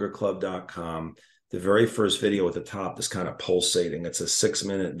gettingyoungerclub.com, the very first video at the top is kind of pulsating. It's a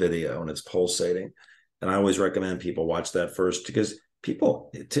 6-minute video and it's pulsating. And I always recommend people watch that first, because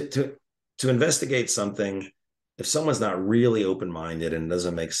people to investigate something, if someone's not really open-minded and it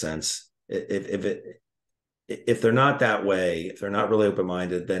doesn't make sense, if they're not that way, if they're not really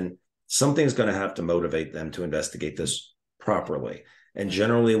open-minded, then something's going to have to motivate them to investigate this properly. And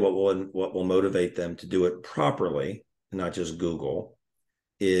generally what will motivate them to do it properly, not just Google,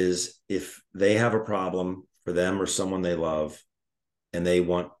 is if they have a problem for them or someone they love, and they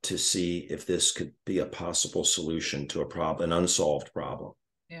want to see if this could be a possible solution to a problem, an unsolved problem.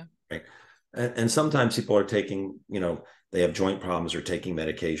 Yeah. Right. And sometimes people are taking, you know, they have joint problems or taking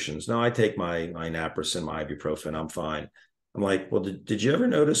medications. No, I take my naproxen, my ibuprofen, I'm fine. I'm like, well, did you ever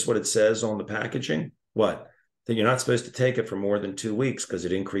notice what it says on the packaging? What? then you're not supposed to take it for more than 2 weeks because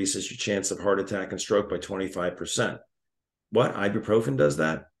it increases your chance of heart attack and stroke by 25%. What? Ibuprofen does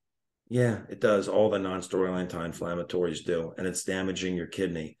that? Yeah, it does. All the non-steroidal anti-inflammatories do, and it's damaging your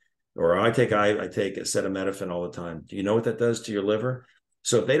kidney. Or I take acetaminophen all the time. Do you know what that does to your liver?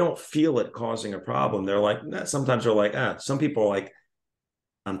 So if they don't feel it causing a problem, they're like, nah, sometimes they're like, some people are like,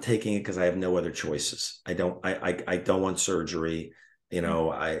 I'm taking it because I have no other choices. I don't want surgery. You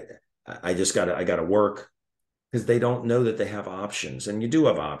know, I gotta work, because they don't know that they have options. And you do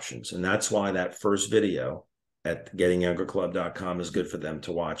have options. And that's why that first video at gettingyoungerclub.com is good for them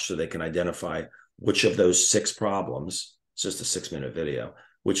to watch, so they can identify which of those 6 problems, it's just a 6-minute video,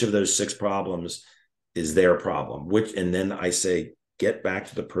 which of those 6 problems is their problem, and then I say, get back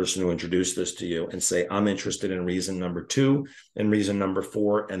to the person who introduced this to you and say, I'm interested in reason number 2 and reason number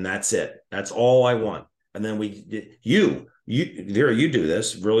 4. And that's it. That's all I want. And then you do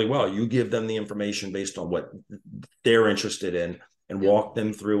this really well. You give them the information based on what they're interested in and walk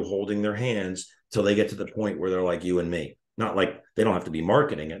them through holding their hands till they get to the point where they're like you and me. Not like they don't have to be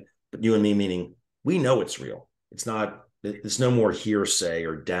marketing it, but you and me, meaning we know it's real. It's no more hearsay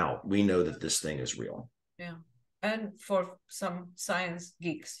or doubt. We know that this thing is real. Yeah. And for some science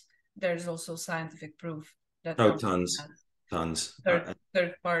geeks, there's also scientific proof that tons.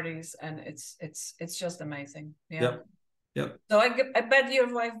 Third parties, and it's just amazing. Yeah. Yep. So I bet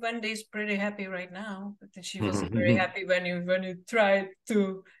your wife Wendy's pretty happy right now. She was very happy when you tried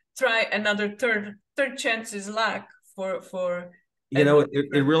another third chance's luck for.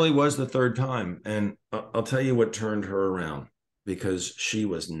 It really was the 3rd time, and I'll tell you what turned her around, because she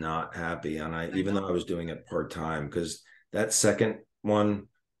was not happy. And even though I was doing it part-time, because that second one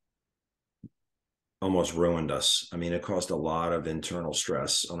almost ruined us. I mean, it caused a lot of internal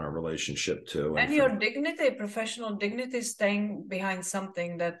stress on our relationship too. And your dignity, professional dignity, staying behind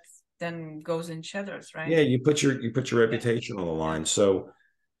something that then goes in shatters, right? Yeah, you put your reputation on the line. So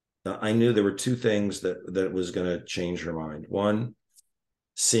I knew there were 2 things that was going to change her mind. One,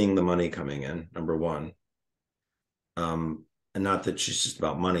 seeing the money coming in, number 1. And not that she's just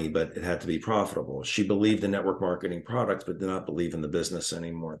about money, but it had to be profitable. She believed in network marketing products, but did not believe in the business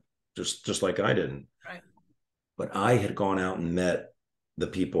anymore, just like I didn't. Right. But I had gone out and met the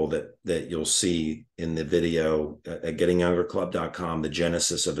people that you'll see in the video at gettingyoungerclub.com, the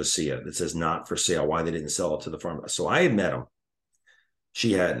genesis of ASEA that says not for sale, why they didn't sell it to the farmer. So I had met them.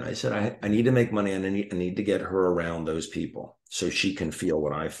 She hadn't. I said, I need to make money, and I need to get her around those people so she can feel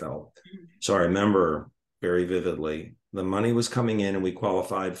what I felt. So I remember very vividly, the money was coming in and we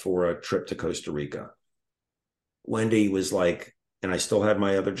qualified for a trip to Costa Rica. Wendy was like, and I still had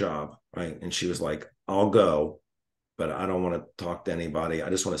my other job, right? And she was like, I'll go, but I don't want to talk to anybody. I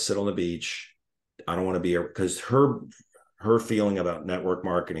just want to sit on the beach. I don't want to be here, because her feeling about network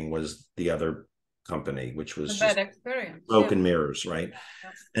marketing was the other company, which was a bad experience, broken mirrors, right?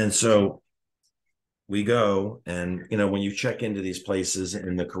 And so we go, and when you check into these places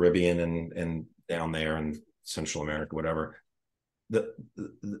in the Caribbean and down there in Central America, whatever, the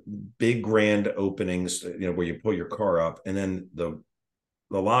big grand openings, where you pull your car up, and then the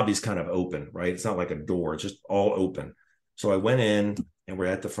lobby's kind of open, right? It's not like a door, it's just all open. So I went in, and we're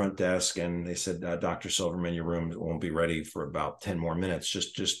at the front desk, and they said, Dr. Silverman, your room won't be ready for about 10 more minutes.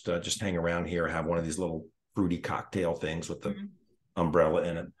 Just hang around here, have one of these little fruity cocktail things with the umbrella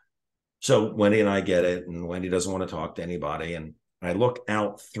in it. So Wendy and I get it, and Wendy doesn't want to talk to anybody. And I look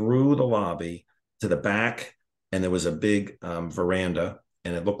out through the lobby to the back, and there was a big veranda,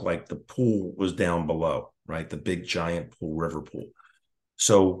 and it looked like the pool was down below, right? The big giant pool, river pool.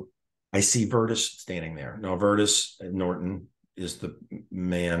 So I see Vertus standing there. Now, Vertus Norton is the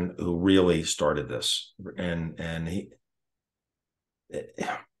man who really started this, and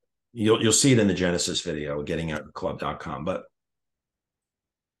you'll see it in the Genesis video, gettingoutclub.com. But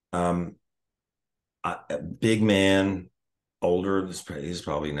a big man, older, he's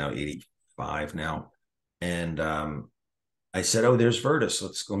probably now 85 now, and I said, oh, there's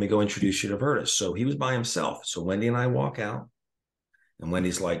Vertus. Let me go introduce you to Vertus. So he was by himself. So Wendy and I walk out, and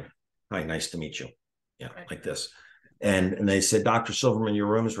Wendy's like, hi, nice to meet you. Yeah, like this. And they said, Dr. Silverman, your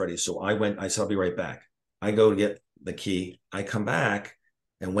room is ready. So I said, I'll be right back. I go to get the key. I come back,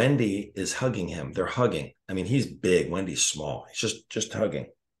 and Wendy is hugging him. They're hugging. I mean, he's big. Wendy's small. He's just hugging.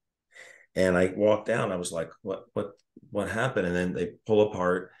 And I walked down. I was like, what happened? And then they pull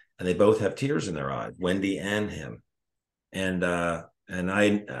apart, and they both have tears in their eyes, Wendy and him. And I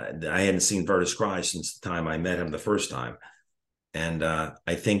hadn't seen Vertus cry since the time I met him the first time. And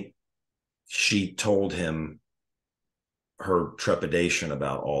I think she told him her trepidation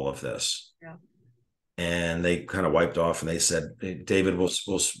about all of this. Yeah. and they kind of wiped off, and they said, hey, David,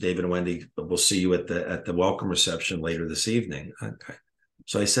 David and Wendy, we'll see you at the welcome reception later this evening. Okay.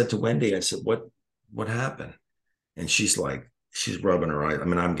 So I said to Wendy, I said, what happened? And she's rubbing her eyes. I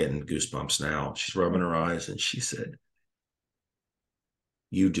mean, I'm getting goosebumps now. She's rubbing her eyes, and she said,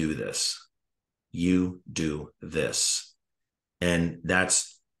 you do this. You do this. And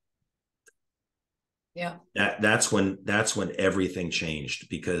that's when everything changed,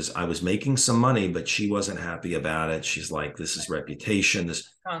 because I was making some money, but she wasn't happy about it. She's like, this is reputation.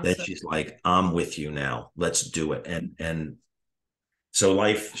 Then she's like, I'm with you now. Let's do it. And so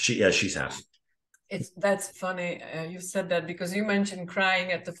life, she's happy. That's funny. You said that because you mentioned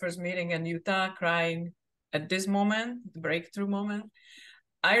crying at the first meeting in Utah, crying at this moment, the breakthrough moment.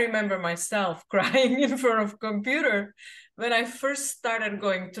 I remember myself crying in front of a computer when I first started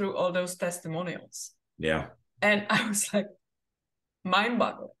going through all those testimonials. Yeah. And I was like,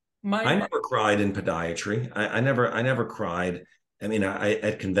 mind-boggling. I never cried in podiatry. I never cried. I mean,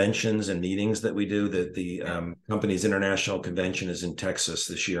 at conventions and meetings that we do, the company's international convention is in Texas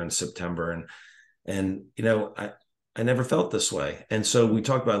this year in September. And you know, I never felt this way. And so we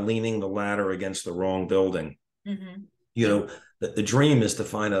talked about leaning the ladder against the wrong building. Mm-hmm. You know, the dream is to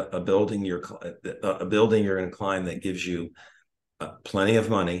find a building you're going to climb that gives you plenty of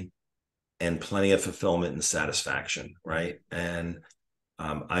money and plenty of fulfillment and satisfaction, right? And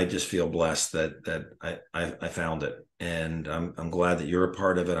I just feel blessed that I found it, and I'm glad that you're a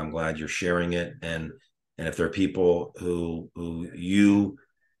part of it. I'm glad you're sharing it, and if there are people who you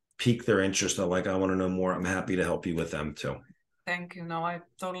pique their interest, they're like, I want to know more, I'm happy to help you with them too. Thank you. No, I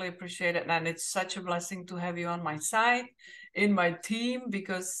totally appreciate it. And it's such a blessing to have you on my side, in my team,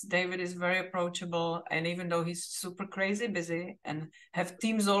 because David is very approachable. And even though he's super crazy busy and have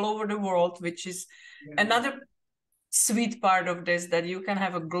teams all over the world, which is another sweet part of this, that you can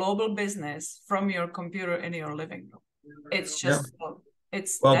have a global business from your computer in your living room. It's just,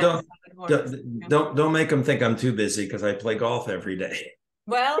 don't make them think I'm too busy, because I play golf every day.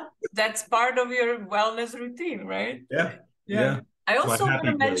 Well, that's part of your wellness routine, right? Yeah. I also want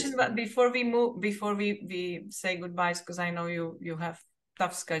to mention that before we say goodbyes, because I know you have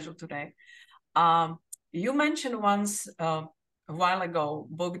tough schedule today. You mentioned once a while ago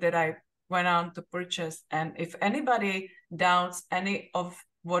book that I went on to purchase, and if anybody doubts any of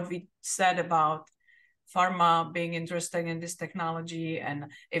what we said about pharma being interested in this technology,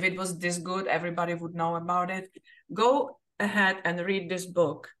 and if it was this good, everybody would know about it, go ahead and read this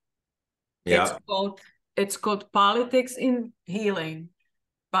book. Yeah. It's called Politics in Healing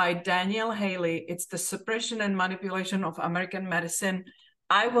by Daniel Haley. It's the suppression and manipulation of American medicine.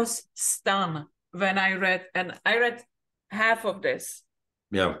 I was stunned when I read half of this.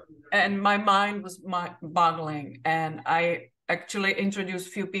 Yeah. And my mind was boggling. And I actually introduced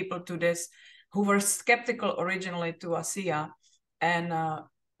a few people to this who were skeptical originally to ASEA. And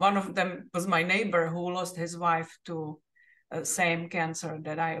one of them was my neighbor who lost his wife to same cancer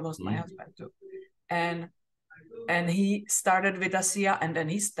that I lost my husband to. And he started with ASEA, and then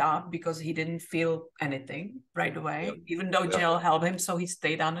he stopped because he didn't feel anything right away, even though gel helped him, so he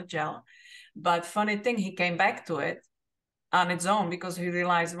stayed on the gel. But funny thing, he came back to it on its own because he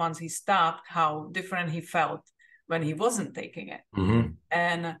realized once he stopped how different he felt when he wasn't taking it. Mm-hmm.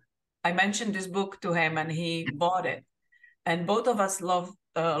 And I mentioned this book to him, and he bought it. And both of us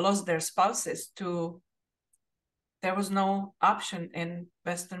lost their spouses to. There was no option in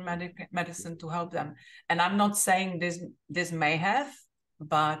Western medicine to help them. And I'm not saying this may have,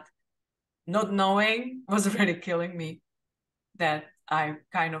 but not knowing was really killing me, that I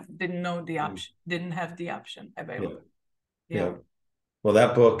kind of didn't know the option, didn't have the option available. Yeah. Well,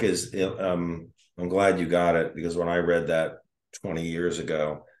 that book is, I'm glad you got it, because when I read that 20 years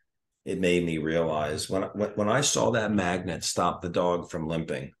ago, it made me realize when I saw that magnet stop the dog from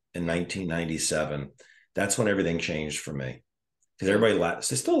limping in 1997, that's when everything changed for me, because everybody laughs.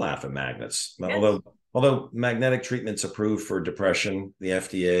 They still laugh at magnets. Yes. Although magnetic treatment's approved for depression, the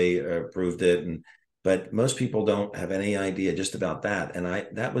FDA approved it, but most people don't have any idea just about that. And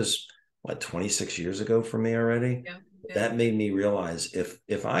that was 26 years ago for me already. Yeah. That made me realize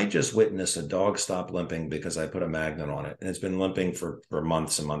if I just witnessed a dog stop limping because I put a magnet on it, and it's been limping for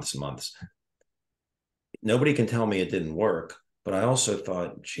months and months and months, nobody can tell me it didn't work. But I also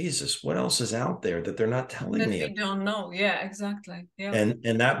thought, Jesus, what else is out there that they're not telling me? We don't know. Yeah, exactly. Yeah.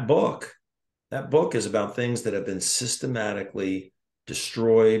 And that book is about things that have been systematically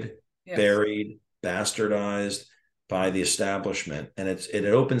destroyed, buried, bastardized by the establishment. And it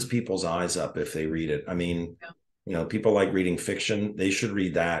opens people's eyes up if they read it. I mean, people like reading fiction. They should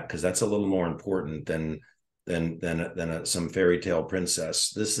read that, because that's a little more important than some fairy tale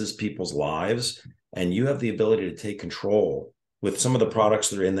princess. This is people's lives. and you have the ability to take control with some of the products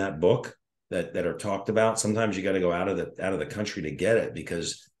that are in that book that are talked about. Sometimes you got to go out of the country to get it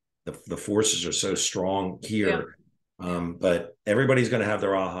because the forces are so strong here. But everybody's going to have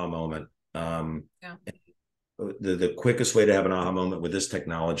their aha moment. The quickest way to have an aha moment with this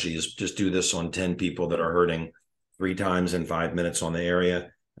technology is just do this on 10 people that are hurting 3 times in 5 minutes on the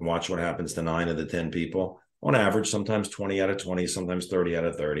area, and watch what happens to 9 of the 10 people on average, sometimes 20 out of 20, sometimes 30 out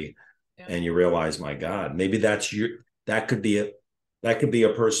of 30. And you realize, my God, maybe that could be a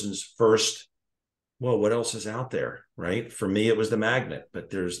person's first, well, what else is out there, right? For me, it was the magnet,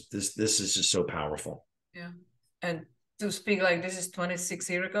 but this is just so powerful. Yeah. And to speak like this is 26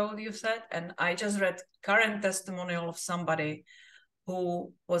 years ago, you said, and I just read current testimonial of somebody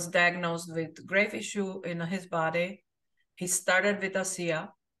who was diagnosed with grave issue in his body. He started with ASEA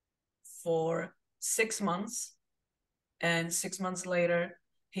for 6 months, and 6 months later,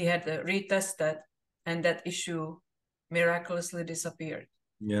 he had retested, and that issue miraculously disappeared.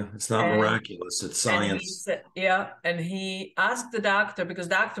 Yeah, it's not miraculous, it's science. And he asked the doctor, because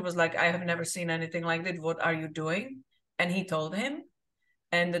doctor was like, I have never seen anything like that. What are you doing? And he told him,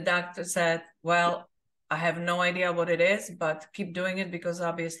 and the doctor said, well, I have no idea what it is, but keep doing it because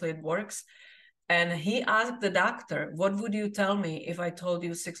obviously it works. And he asked the doctor, what would you tell me if I told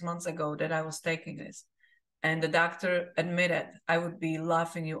you 6 months ago that I was taking this? And the doctor admitted, I would be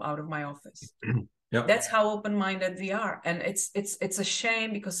laughing you out of my office. Yep. That's how open-minded we are. And it's a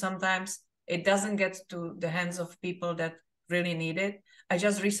shame because sometimes it doesn't get to the hands of people that really need it. I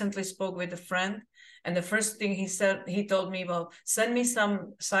just recently spoke with a friend, and the first thing he said, he told me, well, send me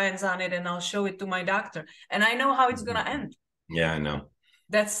some science on it and I'll show it to my doctor. And I know how it's going to end. Yeah, I know.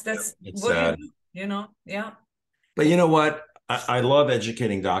 That's it's what sad. you know? Yeah. But you know what? I love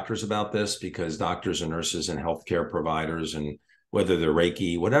educating doctors about this, because doctors and nurses and healthcare providers, and whether they're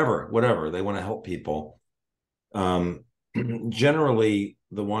Reiki, whatever, they want to help people. Generally,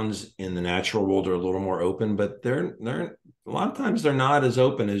 the ones in the natural world are a little more open, but they're a lot of times they're not as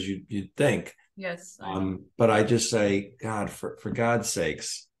open as you'd think. Yes. But I just say, God, for God's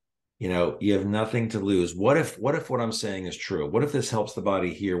sakes, you have nothing to lose. What if what I'm saying is true? What if this helps the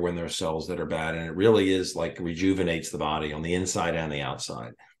body heal when there are cells that are bad, and it really is like rejuvenates the body on the inside and the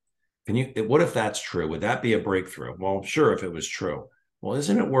outside? What if that's true? Would that be a breakthrough? Well, sure, if it was true. Well,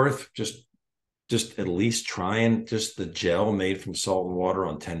 isn't it worth just at least trying just the gel made from salt and water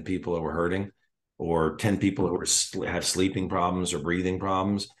on 10 people who were hurting, or 10 people who have sleeping problems or breathing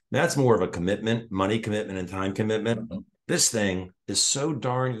problems? That's more of a commitment, money commitment and time commitment. This thing is so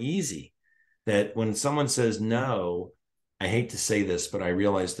darn easy that when someone says no, I hate to say this, but I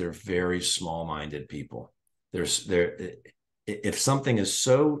realize they're very small-minded people. If there's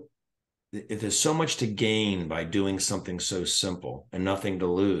so much to gain by doing something so simple and nothing to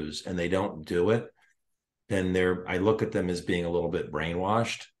lose, and they don't do it, then I look at them as being a little bit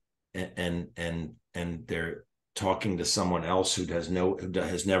brainwashed, and they're talking to someone else who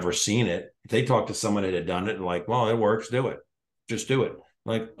has never seen it. If they talk to someone that had done it and like, well, it works, do it. Just do it.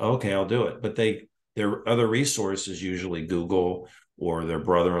 Like, okay, I'll do it. But their other resources, usually Google or their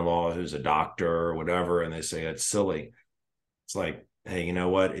brother-in-law who's a doctor or whatever, and they say it's silly. It's like, hey, you know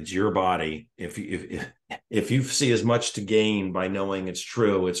what? It's your body. If you see as much to gain by knowing it's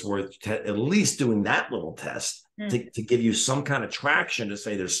true, it's worth at least doing that little test to give you some kind of traction to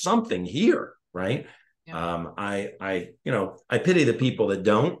say there's something here, right? Yeah. I pity the people that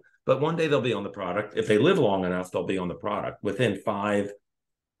don't, but one day they'll be on the product. If they live long enough, they'll be on the product. Within 5,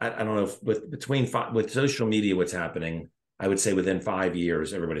 I don't know, with social media, what's happening, I would say within 5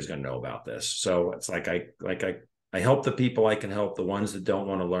 years, everybody's going to know about this. So it's like I help the people I can help. The ones that don't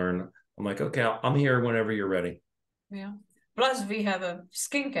want to learn, I'm like, okay, I'm here whenever you're ready. Yeah. Plus, we have a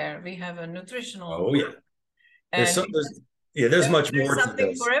skincare, we have a nutritional. Oh yeah. There's much more to something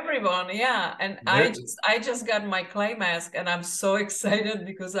this. For everyone. Yeah. And I just got my clay mask, and I'm so excited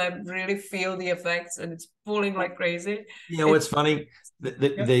because I really feel the effects, and it's pulling like crazy. It's funny.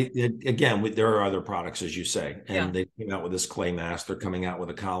 There are other products, as you say, and they came out with this clay mask. They're coming out with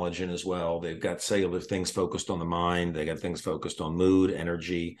a collagen as well. They've got cellular things focused on the mind. They got things focused on mood,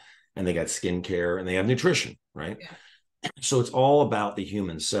 energy, and they got skincare, and they have nutrition, right? Yeah. So it's all about the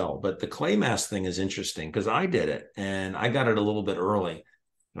human cell. But the clay mask thing is interesting because I did it, and I got it a little bit early,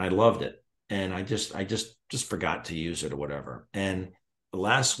 and I loved it. And I just forgot to use it or whatever. And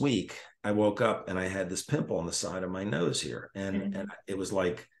last week I woke up and I had this pimple on the side of my nose here, and it was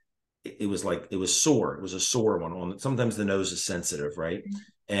sore. It was a sore one. Sometimes the nose is sensitive, right?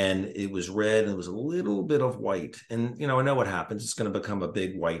 And it was red, and it was a little bit of white. And I know what happens. It's going to become a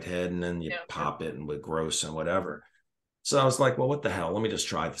big white head, and then you pop it, and with gross and whatever. So I was like, well, what the hell? Let me just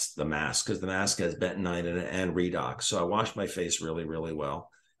try the mask, because the mask has bentonite in it and redox. So I washed my face really, really well.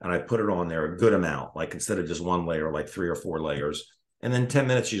 And I put it on there a good amount, like instead of just one layer, like 3 or 4 layers. And then 10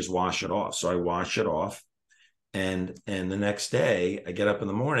 minutes, you just wash it off. So I wash it off. And the next day I get up in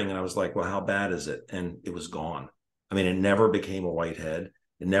the morning and I was like, well, how bad is it? And it was gone. I mean, it never became a whitehead.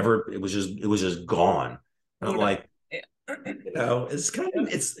 It was just gone. And I'm like, it's kind of,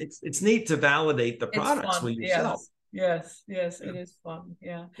 it's neat to validate the products with yourself. Yes, it is fun.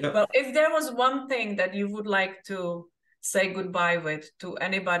 Yeah. Yep. Well, if there was one thing that you would like to say goodbye with to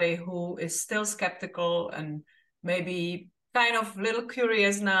anybody who is still skeptical and maybe kind of a little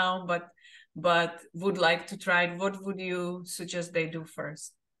curious now, but would like to try it, what would you suggest they do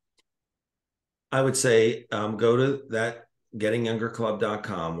first? I would say go to that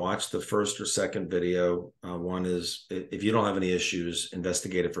gettingyoungerclub.com, watch the first or second video. One is, if you don't have any issues,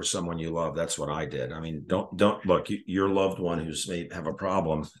 investigate it for someone you love. That's what I did. I mean, don't look, your loved one who's may have a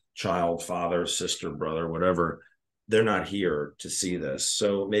problem, child, father, sister, brother, whatever, they're not here to see this.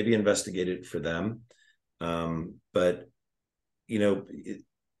 So maybe investigate it for them. But, you know,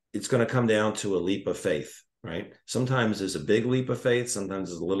 it's going to come down to a leap of faith, right? Sometimes there's a big leap of faith. Sometimes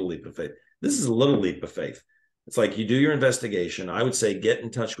there's a little leap of faith. This is a little leap of faith. It's like you do your investigation. I would say get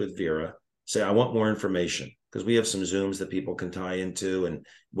in touch with Vera. Say, I want more information, because we have some Zooms that people can tie into, and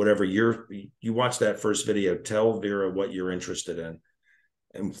whatever you watch that first video, tell Vera what you're interested in,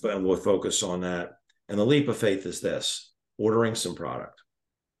 and we'll focus on that. And the leap of faith is this: ordering some product,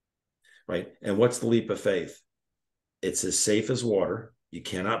 right? And what's the leap of faith? It's as safe as water. You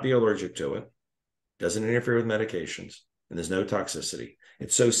cannot be allergic to it. Doesn't interfere with medications, and there's no toxicity.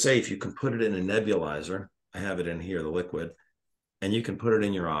 It's so safe, you can put it in a nebulizer. I have it in here, the liquid, and you can put it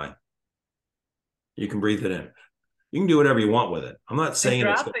in your eye. You can breathe it in. You can do whatever you want with it. I'm not saying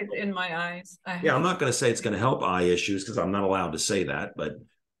it's it in my eyes. Yeah, I'm not going to say it's going to help eye issues, because I'm not allowed to say that. But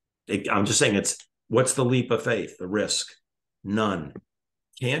I'm just saying, what's the leap of faith? The risk? None.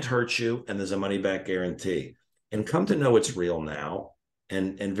 Can't hurt you, and there's a money back guarantee. And come to know it's real now.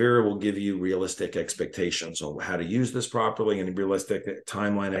 And Vera will give you realistic expectations on how to use this properly, and realistic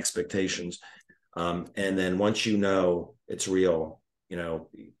timeline expectations. And then once you know it's real, you know,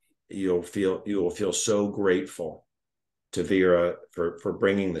 you will feel so grateful to Vera for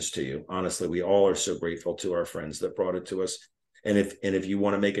bringing this to you. Honestly, we all are so grateful to our friends that brought it to us. And if you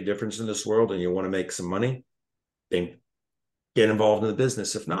want to make a difference in this world and you want to make some money, then get involved in the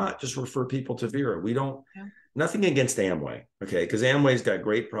business. If not, just refer people to Vera. We don't. Yeah. Nothing against Amway, okay? Because Amway's got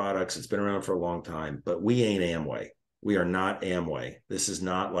great products. It's been around for a long time, but we ain't Amway. We are not Amway. This is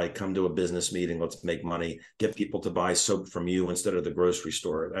not like, come to a business meeting, let's make money, get people to buy soap from you instead of the grocery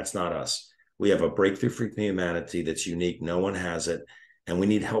store. That's not us. We have a breakthrough for humanity that's unique. No one has it. And we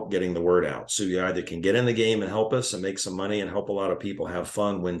need help getting the word out. So you either can get in the game and help us and make some money and help a lot of people have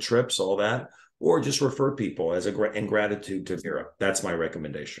fun, win trips, all that, or just refer people in gratitude to Vera. That's my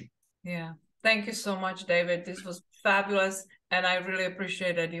recommendation. Yeah. Thank you so much, David. This was fabulous. And I really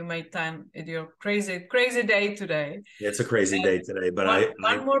appreciate that you made time in your crazy day today. It's a crazy day today, but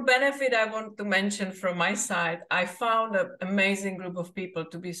one more benefit I want to mention from my side. I found an amazing group of people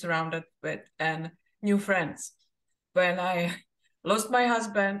to be surrounded with and new friends. When I lost my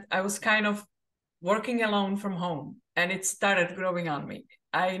husband, I was kind of working alone from home, and it started growing on me.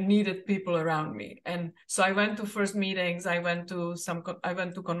 I needed people around me. And so I went to first meetings. I went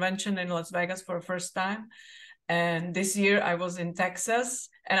to convention in Las Vegas for the first time. And this year I was in Texas,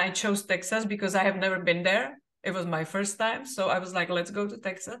 and I chose Texas because I have never been there. It was my first time. So I was like, let's go to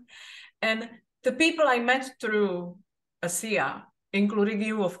Texas. And the people I met through ASEA, including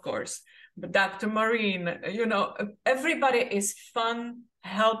you, of course, but Dr. Maureen, you know, everybody is fun,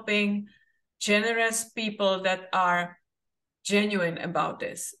 helping, generous people that are genuine about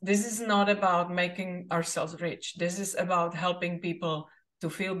this. This is not about making ourselves rich. This is about helping people to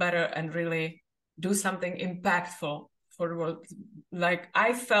feel better and really do something impactful for the world. Like,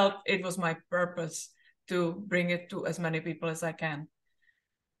 I felt it was my purpose to bring it to as many people as I can.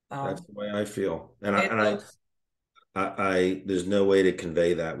 That's the way I feel. And I there's no way to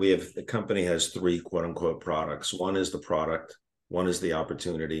convey that. The company has 3 quote unquote products. One is the product, one is the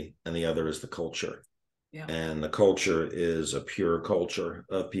opportunity, and the other is the culture. Yeah. And the culture is a pure culture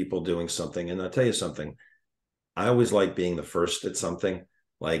of people doing something. And I'll tell you something, I always like being the first at something.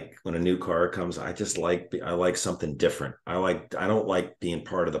 Like when a new car comes, I like something different. I don't like being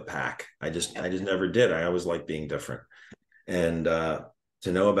part of the pack. I just never did. I always like being different. And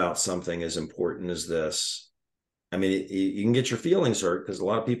to know about something as important as this, I mean, you can get your feelings hurt because a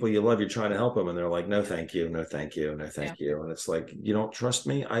lot of people you love, you're trying to help them, and they're like, no, thank you, no, thank you, no, thank you. And it's like, you don't trust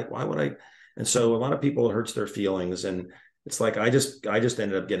me? Why would I? And so a lot of people, it hurts their feelings. And it's like, I just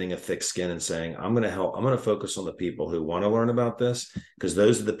ended up getting a thick skin and saying, I'm going to focus on the people who want to learn about this, because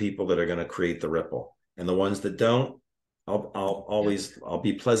those are the people that are going to create the ripple. And the ones that don't, I'll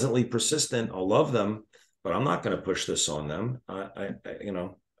be pleasantly persistent. I'll love them, but I'm not going to push this on them.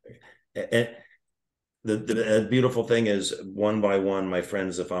 The beautiful thing is, one by one, my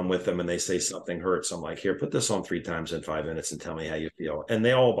friends, if I'm with them and they say something hurts, I'm like, here, put this on 3 times in 5 minutes and tell me how you feel. And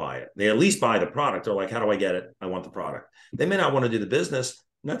they all buy it. They at least buy the product. They're like, how do I get it? I want the product. They may not want to do the business.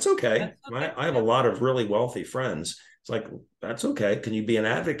 And that's okay. I have a lot of really wealthy friends. It's like, that's okay. Can you be an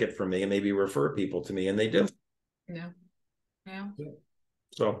advocate for me and maybe refer people to me? And they do. Yeah.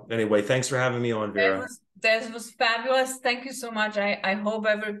 So anyway, thanks for having me on, Vera. That was fabulous. Thank you so much. I hope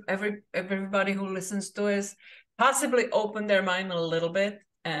everybody who listens to us possibly open their mind a little bit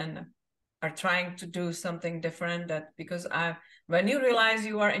and are trying to do something different. Because when you realize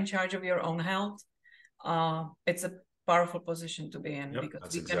you are in charge of your own health, it's a powerful position to be in,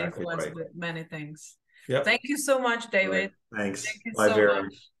 because we can influence with many things. Thank you so much, David. Thanks. Thank you Bye, so Vera.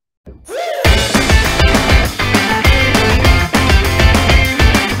 much.